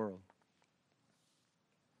Mediterranean world.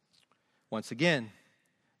 Once again,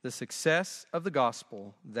 the success of the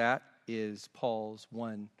gospel, that is Paul's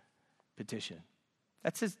one petition.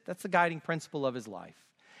 That's the guiding principle of his life.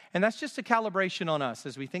 And that's just a calibration on us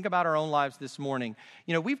as we think about our own lives this morning.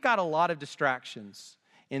 You know, we've got a lot of distractions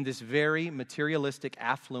in this very materialistic,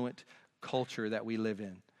 affluent culture that we live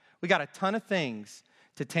in. We got a ton of things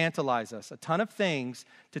to tantalize us, a ton of things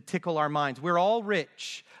to tickle our minds. We're all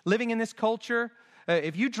rich. Living in this culture,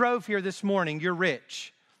 if you drove here this morning, you're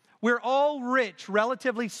rich. We're all rich,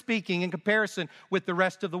 relatively speaking, in comparison with the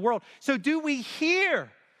rest of the world. So do we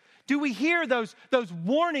hear those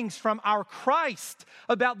warnings from our Christ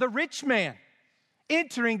about the rich man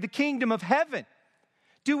entering the kingdom of heaven?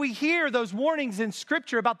 Do we hear those warnings in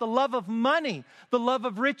Scripture about the love of money, the love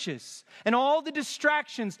of riches, and all the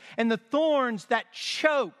distractions and the thorns that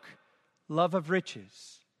choke love of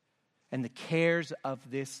riches and the cares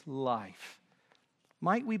of this life?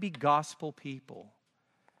 Might we be gospel people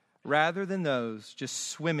rather than those just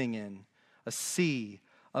swimming in a sea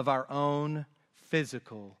of our own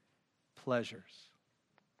physical pleasures?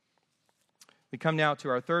 We come now to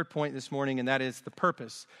our third point this morning, and that is the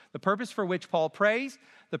purpose. The purpose for which Paul prays,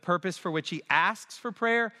 the purpose for which he asks for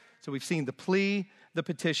prayer. So we've seen the plea, the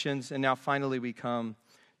petitions, and now finally we come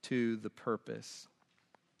to the purpose.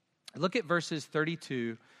 Look at verses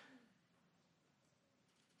 32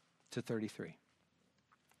 to 33.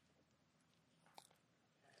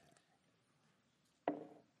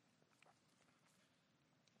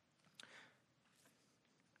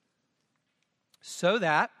 So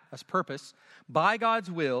that, as purpose, by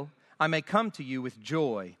God's will, I may come to you with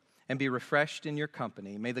joy and be refreshed in your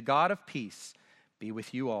company. May the God of peace be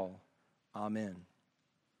with you all. Amen.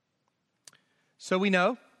 So we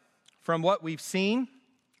know from what we've seen,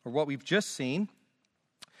 or what we've just seen,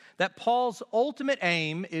 that Paul's ultimate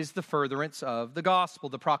aim is the furtherance of the gospel,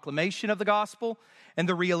 the proclamation of the gospel, and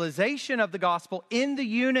the realization of the gospel in the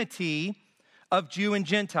unity of Jew and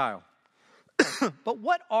Gentile. But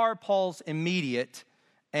what are Paul's immediate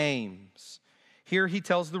aims? Here he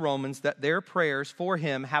tells the Romans that their prayers for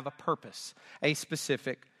him have a purpose, a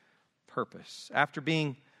specific purpose. After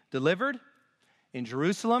being delivered in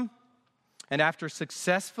Jerusalem, and after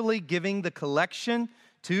successfully giving the collection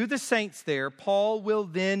to the saints there, Paul will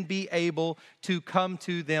then be able to come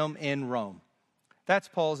to them in Rome. That's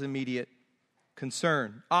Paul's immediate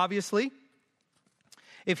concern. Obviously,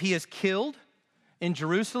 if he is killed in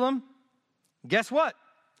Jerusalem, guess what?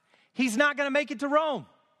 He's not going to make it to Rome.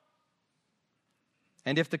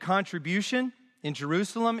 And if the contribution in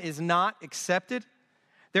Jerusalem is not accepted,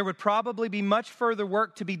 There would probably be much further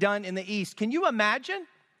work to be done in the east. Can you imagine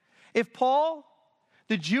if Paul,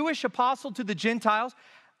 the Jewish apostle to the Gentiles,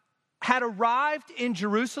 had arrived in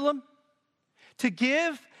Jerusalem to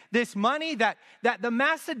give this money that the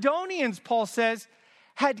Macedonians, Paul says,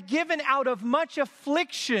 had given out of much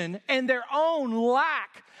affliction and their own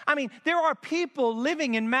lack. I mean, there are people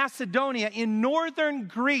living in Macedonia, in northern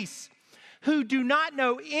Greece, who do not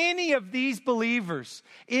know any of these believers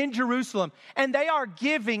in Jerusalem, and they are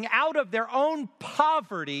giving out of their own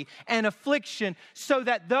poverty and affliction so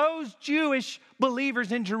that those Jewish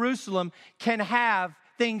believers in Jerusalem can have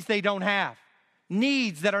things they don't have,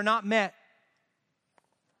 needs that are not met.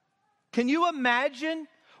 Can you imagine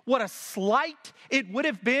what a slight it would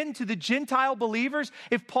have been to the Gentile believers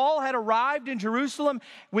if Paul had arrived in Jerusalem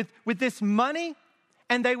with this money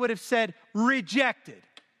and they would have said, rejected.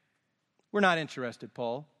 We're not interested,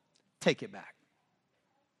 Paul. Take it back.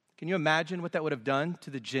 Can you imagine what that would have done to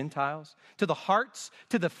the Gentiles, to the hearts,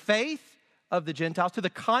 to the faith of the Gentiles, to the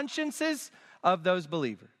consciences of those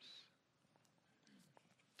believers?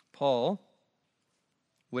 Paul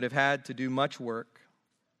would have had to do much work.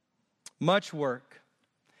 Much work.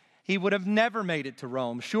 He would have never made it to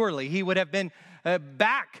Rome. Surely he would have been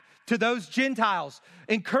back to those Gentiles,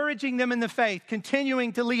 encouraging them in the faith,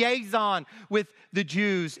 continuing to liaison with the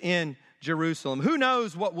Jews in Jerusalem. Who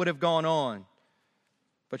knows what would have gone on?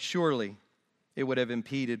 But surely it would have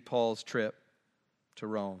impeded Paul's trip to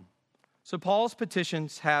Rome. So Paul's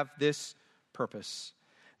petitions have this purpose,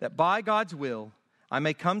 that by God's will I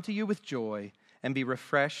may come to you with joy and be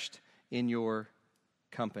refreshed in your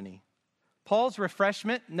company. Paul's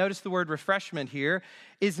refreshment, notice the word refreshment here,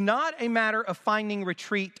 is not a matter of finding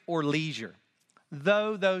retreat or leisure,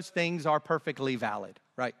 though those things are perfectly valid,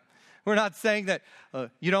 right? We're not saying that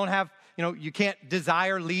you can't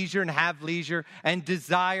desire leisure and have leisure and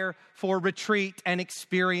desire for retreat and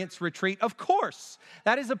experience retreat. Of course,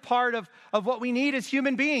 that is a part of what we need as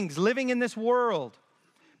human beings living in this world.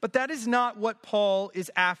 But that is not what Paul is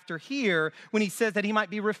after here when he says that he might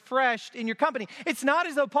be refreshed in your company. It's not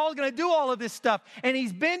as though Paul's going to do all of this stuff, and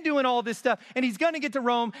he's been doing all this stuff, and he's going to get to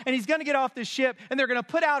Rome, and he's going to get off this ship, and they're going to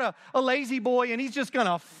put out a lazy boy, and he's just going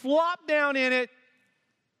to flop down in it,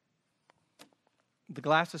 the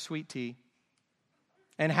glass of sweet tea,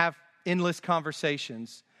 and have endless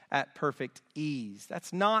conversations at perfect ease.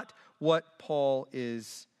 That's not what Paul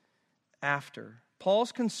is after.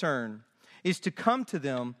 Paul's concern is to come to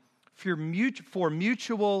them for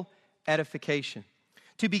mutual edification,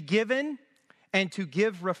 to be given and to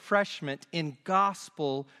give refreshment in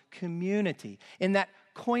gospel community, in that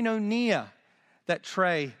koinonia that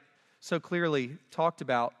Trey so clearly talked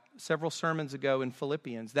about several sermons ago in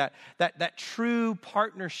Philippians, that true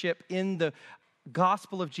partnership in the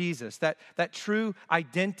gospel of Jesus, that true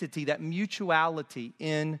identity, that mutuality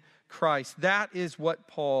in Christ. That is what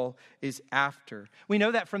Paul is after. We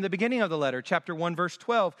know that from the beginning of the letter, chapter 1, verse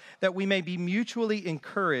 12, that we may be mutually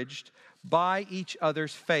encouraged by each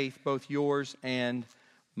other's faith, both yours and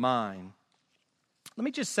mine. Let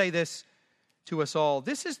me just say this to us all.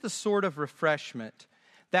 This is the sort of refreshment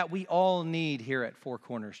that we all need here at Four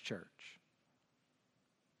Corners Church.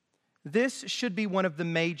 This should be one of the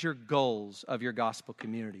major goals of your gospel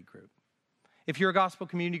community group. If you're a gospel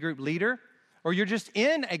community group leader, or you're just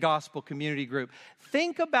in a gospel community group,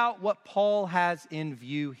 think about what Paul has in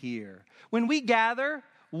view here. When we gather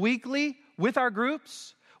weekly with our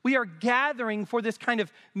groups, we are gathering for this kind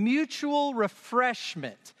of mutual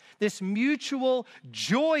refreshment, this mutual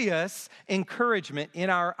joyous encouragement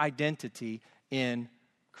in our identity in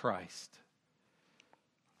Christ.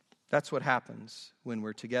 That's what happens when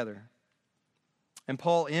we're together. And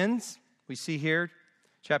Paul ends, we see here,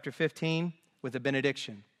 chapter 15, with a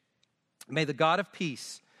benediction. May the God of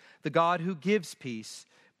peace, the God who gives peace,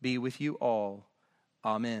 be with you all.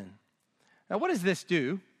 Amen. Now, what does this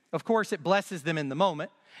do? Of course, it blesses them in the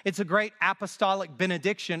moment. It's a great apostolic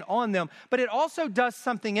benediction on them, but it also does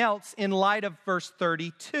something else in light of verse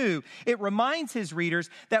 32. It reminds his readers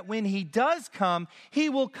that when he does come, he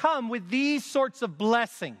will come with these sorts of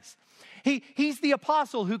blessings. He's the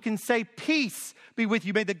apostle who can say, peace be with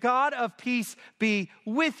you. May the God of peace be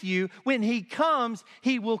with you. When he comes,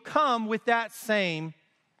 he will come with that same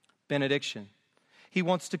benediction. He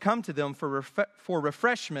wants to come to them for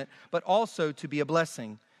refreshment, but also to be a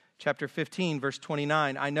blessing. Chapter 15, verse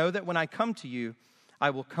 29, I know that when I come to you,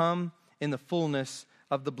 I will come in the fullness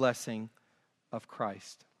of the blessing of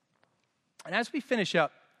Christ. And as we finish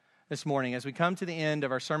up this morning, as we come to the end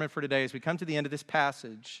of our sermon for today, as we come to the end of this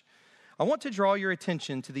passage, I want to draw your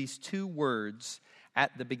attention to these two words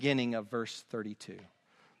at the beginning of verse 32.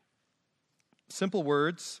 Simple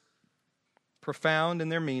words, profound in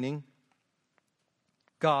their meaning.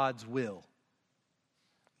 God's will.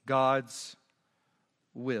 God's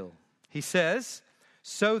will. He says,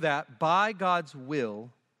 so that by God's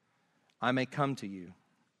will I may come to you.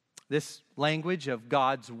 This language of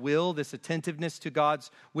God's will, this attentiveness to God's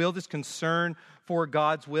will, this concern for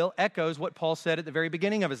God's will echoes what Paul said at the very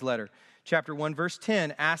beginning of his letter. Chapter 1, verse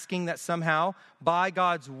 10, asking that somehow by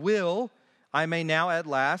God's will I may now at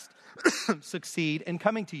last succeed in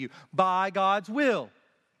coming to you. By God's will.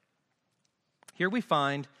 Here we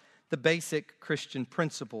find the basic Christian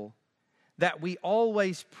principle that we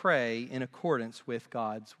always pray in accordance with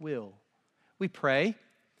God's will. We pray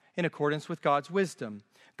in accordance with God's wisdom,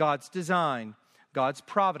 God's design, God's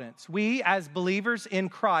providence. We, as believers in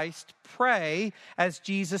Christ, pray as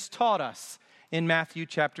Jesus taught us in Matthew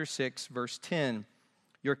chapter 6, verse 10.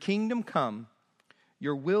 Your kingdom come,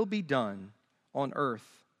 your will be done on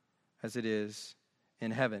earth as it is in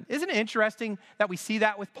heaven. Isn't it interesting that we see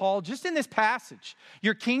that with Paul just in this passage?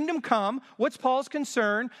 Your kingdom come. What's Paul's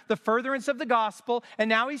concern? The furtherance of the gospel. And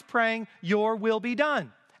now he's praying, your will be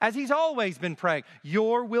done. As he's always been praying,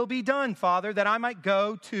 your will be done, Father, that I might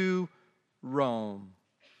go to Rome.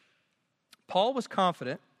 Paul was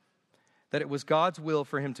confident that it was God's will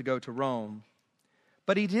for him to go to Rome.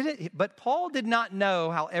 But Paul did not know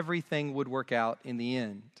how everything would work out in the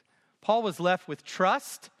end. Paul was left with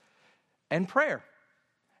trust and prayer.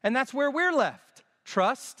 And that's where we're left.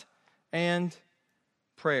 Trust and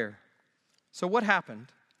prayer. So what happened?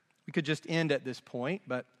 We could just end at this point,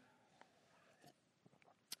 but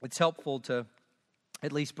it's helpful to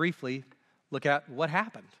at least briefly look at what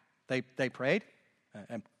happened. They prayed,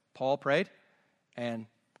 and Paul prayed, and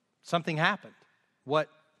something happened. What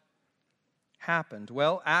happened?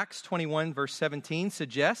 Well, Acts 21, verse 17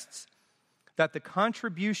 suggests that the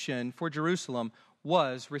contribution for Jerusalem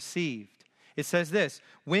was received. It says this,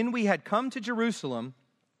 when we had come to Jerusalem,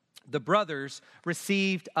 the brothers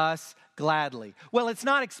received us gladly. Well, it's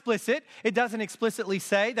not explicit. It doesn't explicitly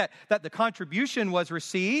say that the contribution was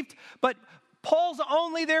received, but Paul's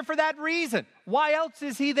only there for that reason. Why else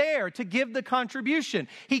is he there? To give the contribution.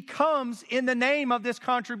 He comes in the name of this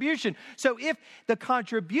contribution. So if the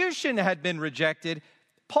contribution had been rejected,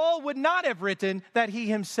 Paul would not have written that he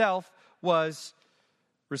himself was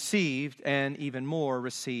received, and even more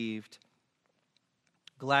received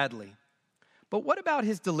gladly. But what about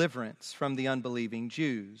his deliverance from the unbelieving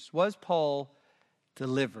Jews? Was Paul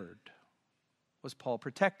delivered? Was Paul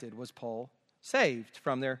protected? Was Paul saved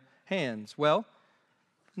from their hands? Well,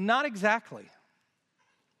 not exactly.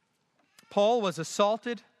 Paul was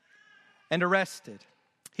assaulted and arrested.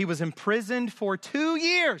 He was imprisoned for 2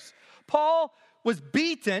 years. Paul was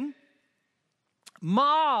beaten.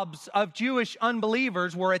 Mobs of Jewish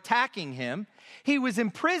unbelievers were attacking him. He was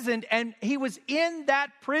imprisoned, and he was in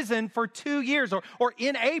that prison for 2 years, or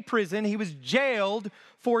in a prison. He was jailed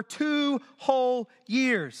for 2 whole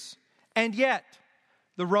years. And yet,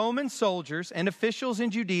 the Roman soldiers and officials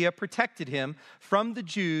in Judea protected him from the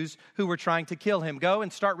Jews who were trying to kill him. Go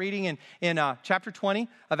and start reading in chapter 20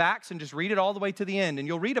 of Acts and just read it all the way to the end, and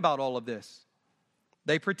you'll read about all of this.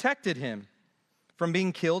 They protected him from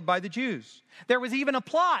being killed by the Jews. There was even a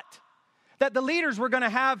plot that the leaders were going to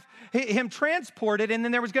have him transported, and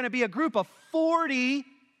then there was going to be a group of 40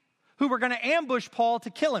 who were going to ambush Paul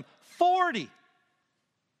to kill him. 40!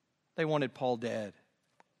 They wanted Paul dead.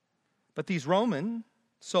 But these Roman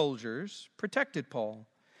soldiers protected Paul.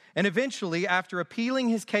 And eventually, after appealing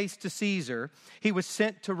his case to Caesar, he was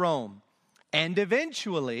sent to Rome. And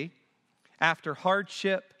eventually, after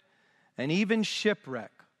hardship and even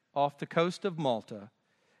shipwreck off the coast of Malta,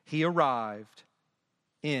 he arrived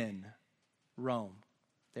in Rome.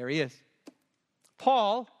 There he is.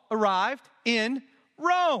 Paul arrived in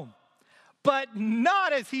Rome, but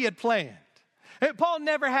not as he had planned. Paul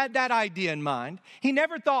never had that idea in mind. He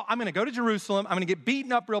never thought, I'm going to go to Jerusalem, I'm going to get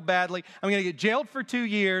beaten up real badly, I'm going to get jailed for 2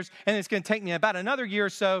 years, and it's going to take me about another year or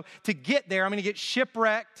so to get there. I'm going to get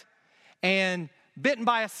shipwrecked and bitten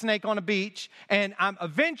by a snake on a beach, and I'm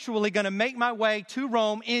eventually going to make my way to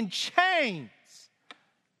Rome in chains.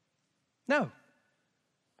 No,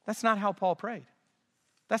 that's not how Paul prayed.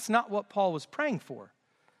 That's not what Paul was praying for.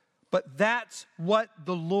 But that's what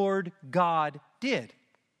the Lord God did.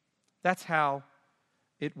 That's how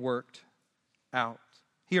it worked out.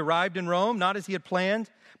 He arrived in Rome, not as he had planned,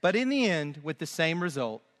 but in the end with the same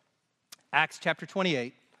result. Acts chapter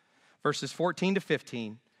 28, verses 14 to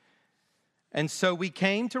 15. And so we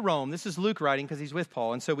came to Rome. This is Luke writing because he's with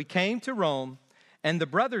Paul. And so we came to Rome, and the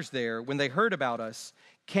brothers there, when they heard about us,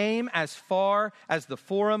 came as far as the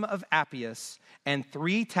Forum of Appius and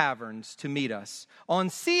 3 taverns to meet us. On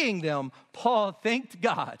seeing them, Paul thanked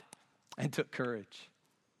God and took courage.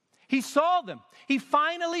 He saw them. He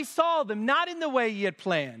finally saw them, not in the way he had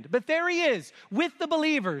planned, but there he is with the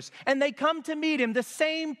believers, and they come to meet him, the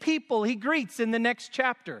same people he greets in the next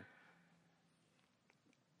chapter.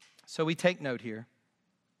 So we take note here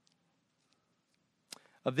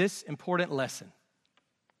of this important lesson.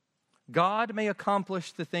 God may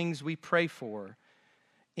accomplish the things we pray for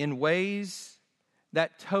in ways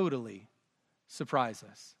that totally surprise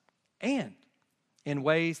us and in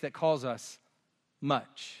ways that cause us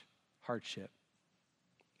much hardship,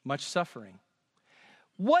 much suffering.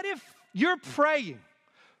 What if you're praying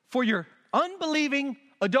for your unbelieving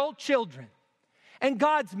adult children, and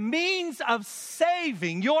God's means of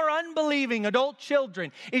saving your unbelieving adult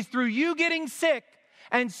children is through you getting sick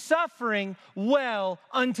and suffering well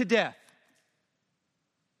unto death?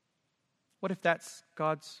 What if that's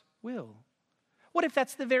God's will? What if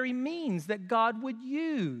that's the very means that God would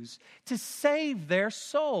use to save their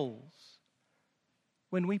souls?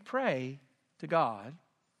 When we pray to God,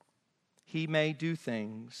 He may do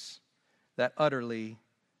things that utterly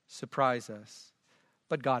surprise us.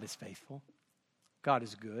 But God is faithful, God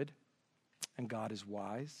is good, and God is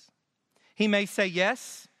wise. He may say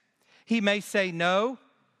yes, He may say no,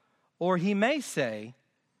 or He may say,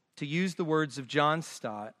 to use the words of John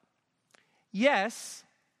Stott, yes,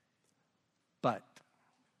 but.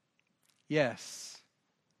 Yes,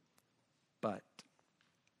 but.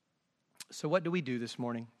 So what do we do this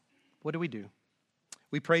morning? What do?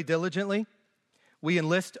 We pray diligently. We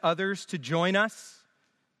enlist others to join us.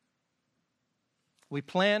 We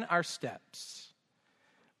plan our steps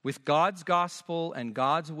with God's gospel and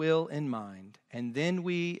God's will in mind, and then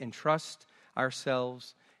we entrust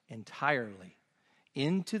ourselves entirely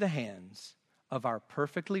into the hands of our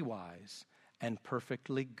perfectly wise and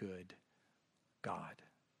perfectly good God.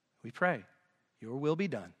 We pray, your will be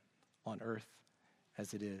done on earth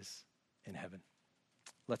as it is in heaven.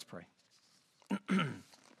 Let's pray.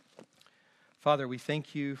 Father, we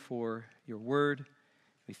thank you for your word.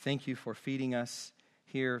 We thank you for feeding us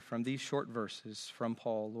here from these short verses from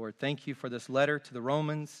Paul. Lord, thank you for this letter to the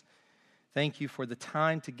Romans. Thank you for the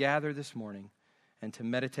time to gather this morning and to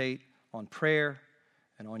meditate on prayer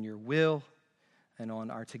and on your will and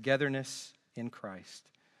on our togetherness in Christ.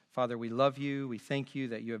 Father, we love you. We thank you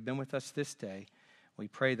that you have been with us this day. We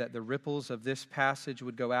pray that the ripples of this passage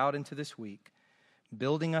would go out into this week,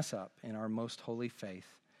 building us up in our most holy faith.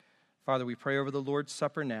 Father, we pray over the Lord's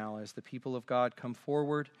Supper now as the people of God come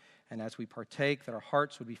forward and as we partake, that our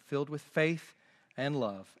hearts would be filled with faith and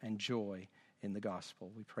love and joy in the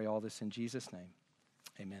gospel. We pray all this in Jesus' name.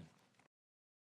 Amen.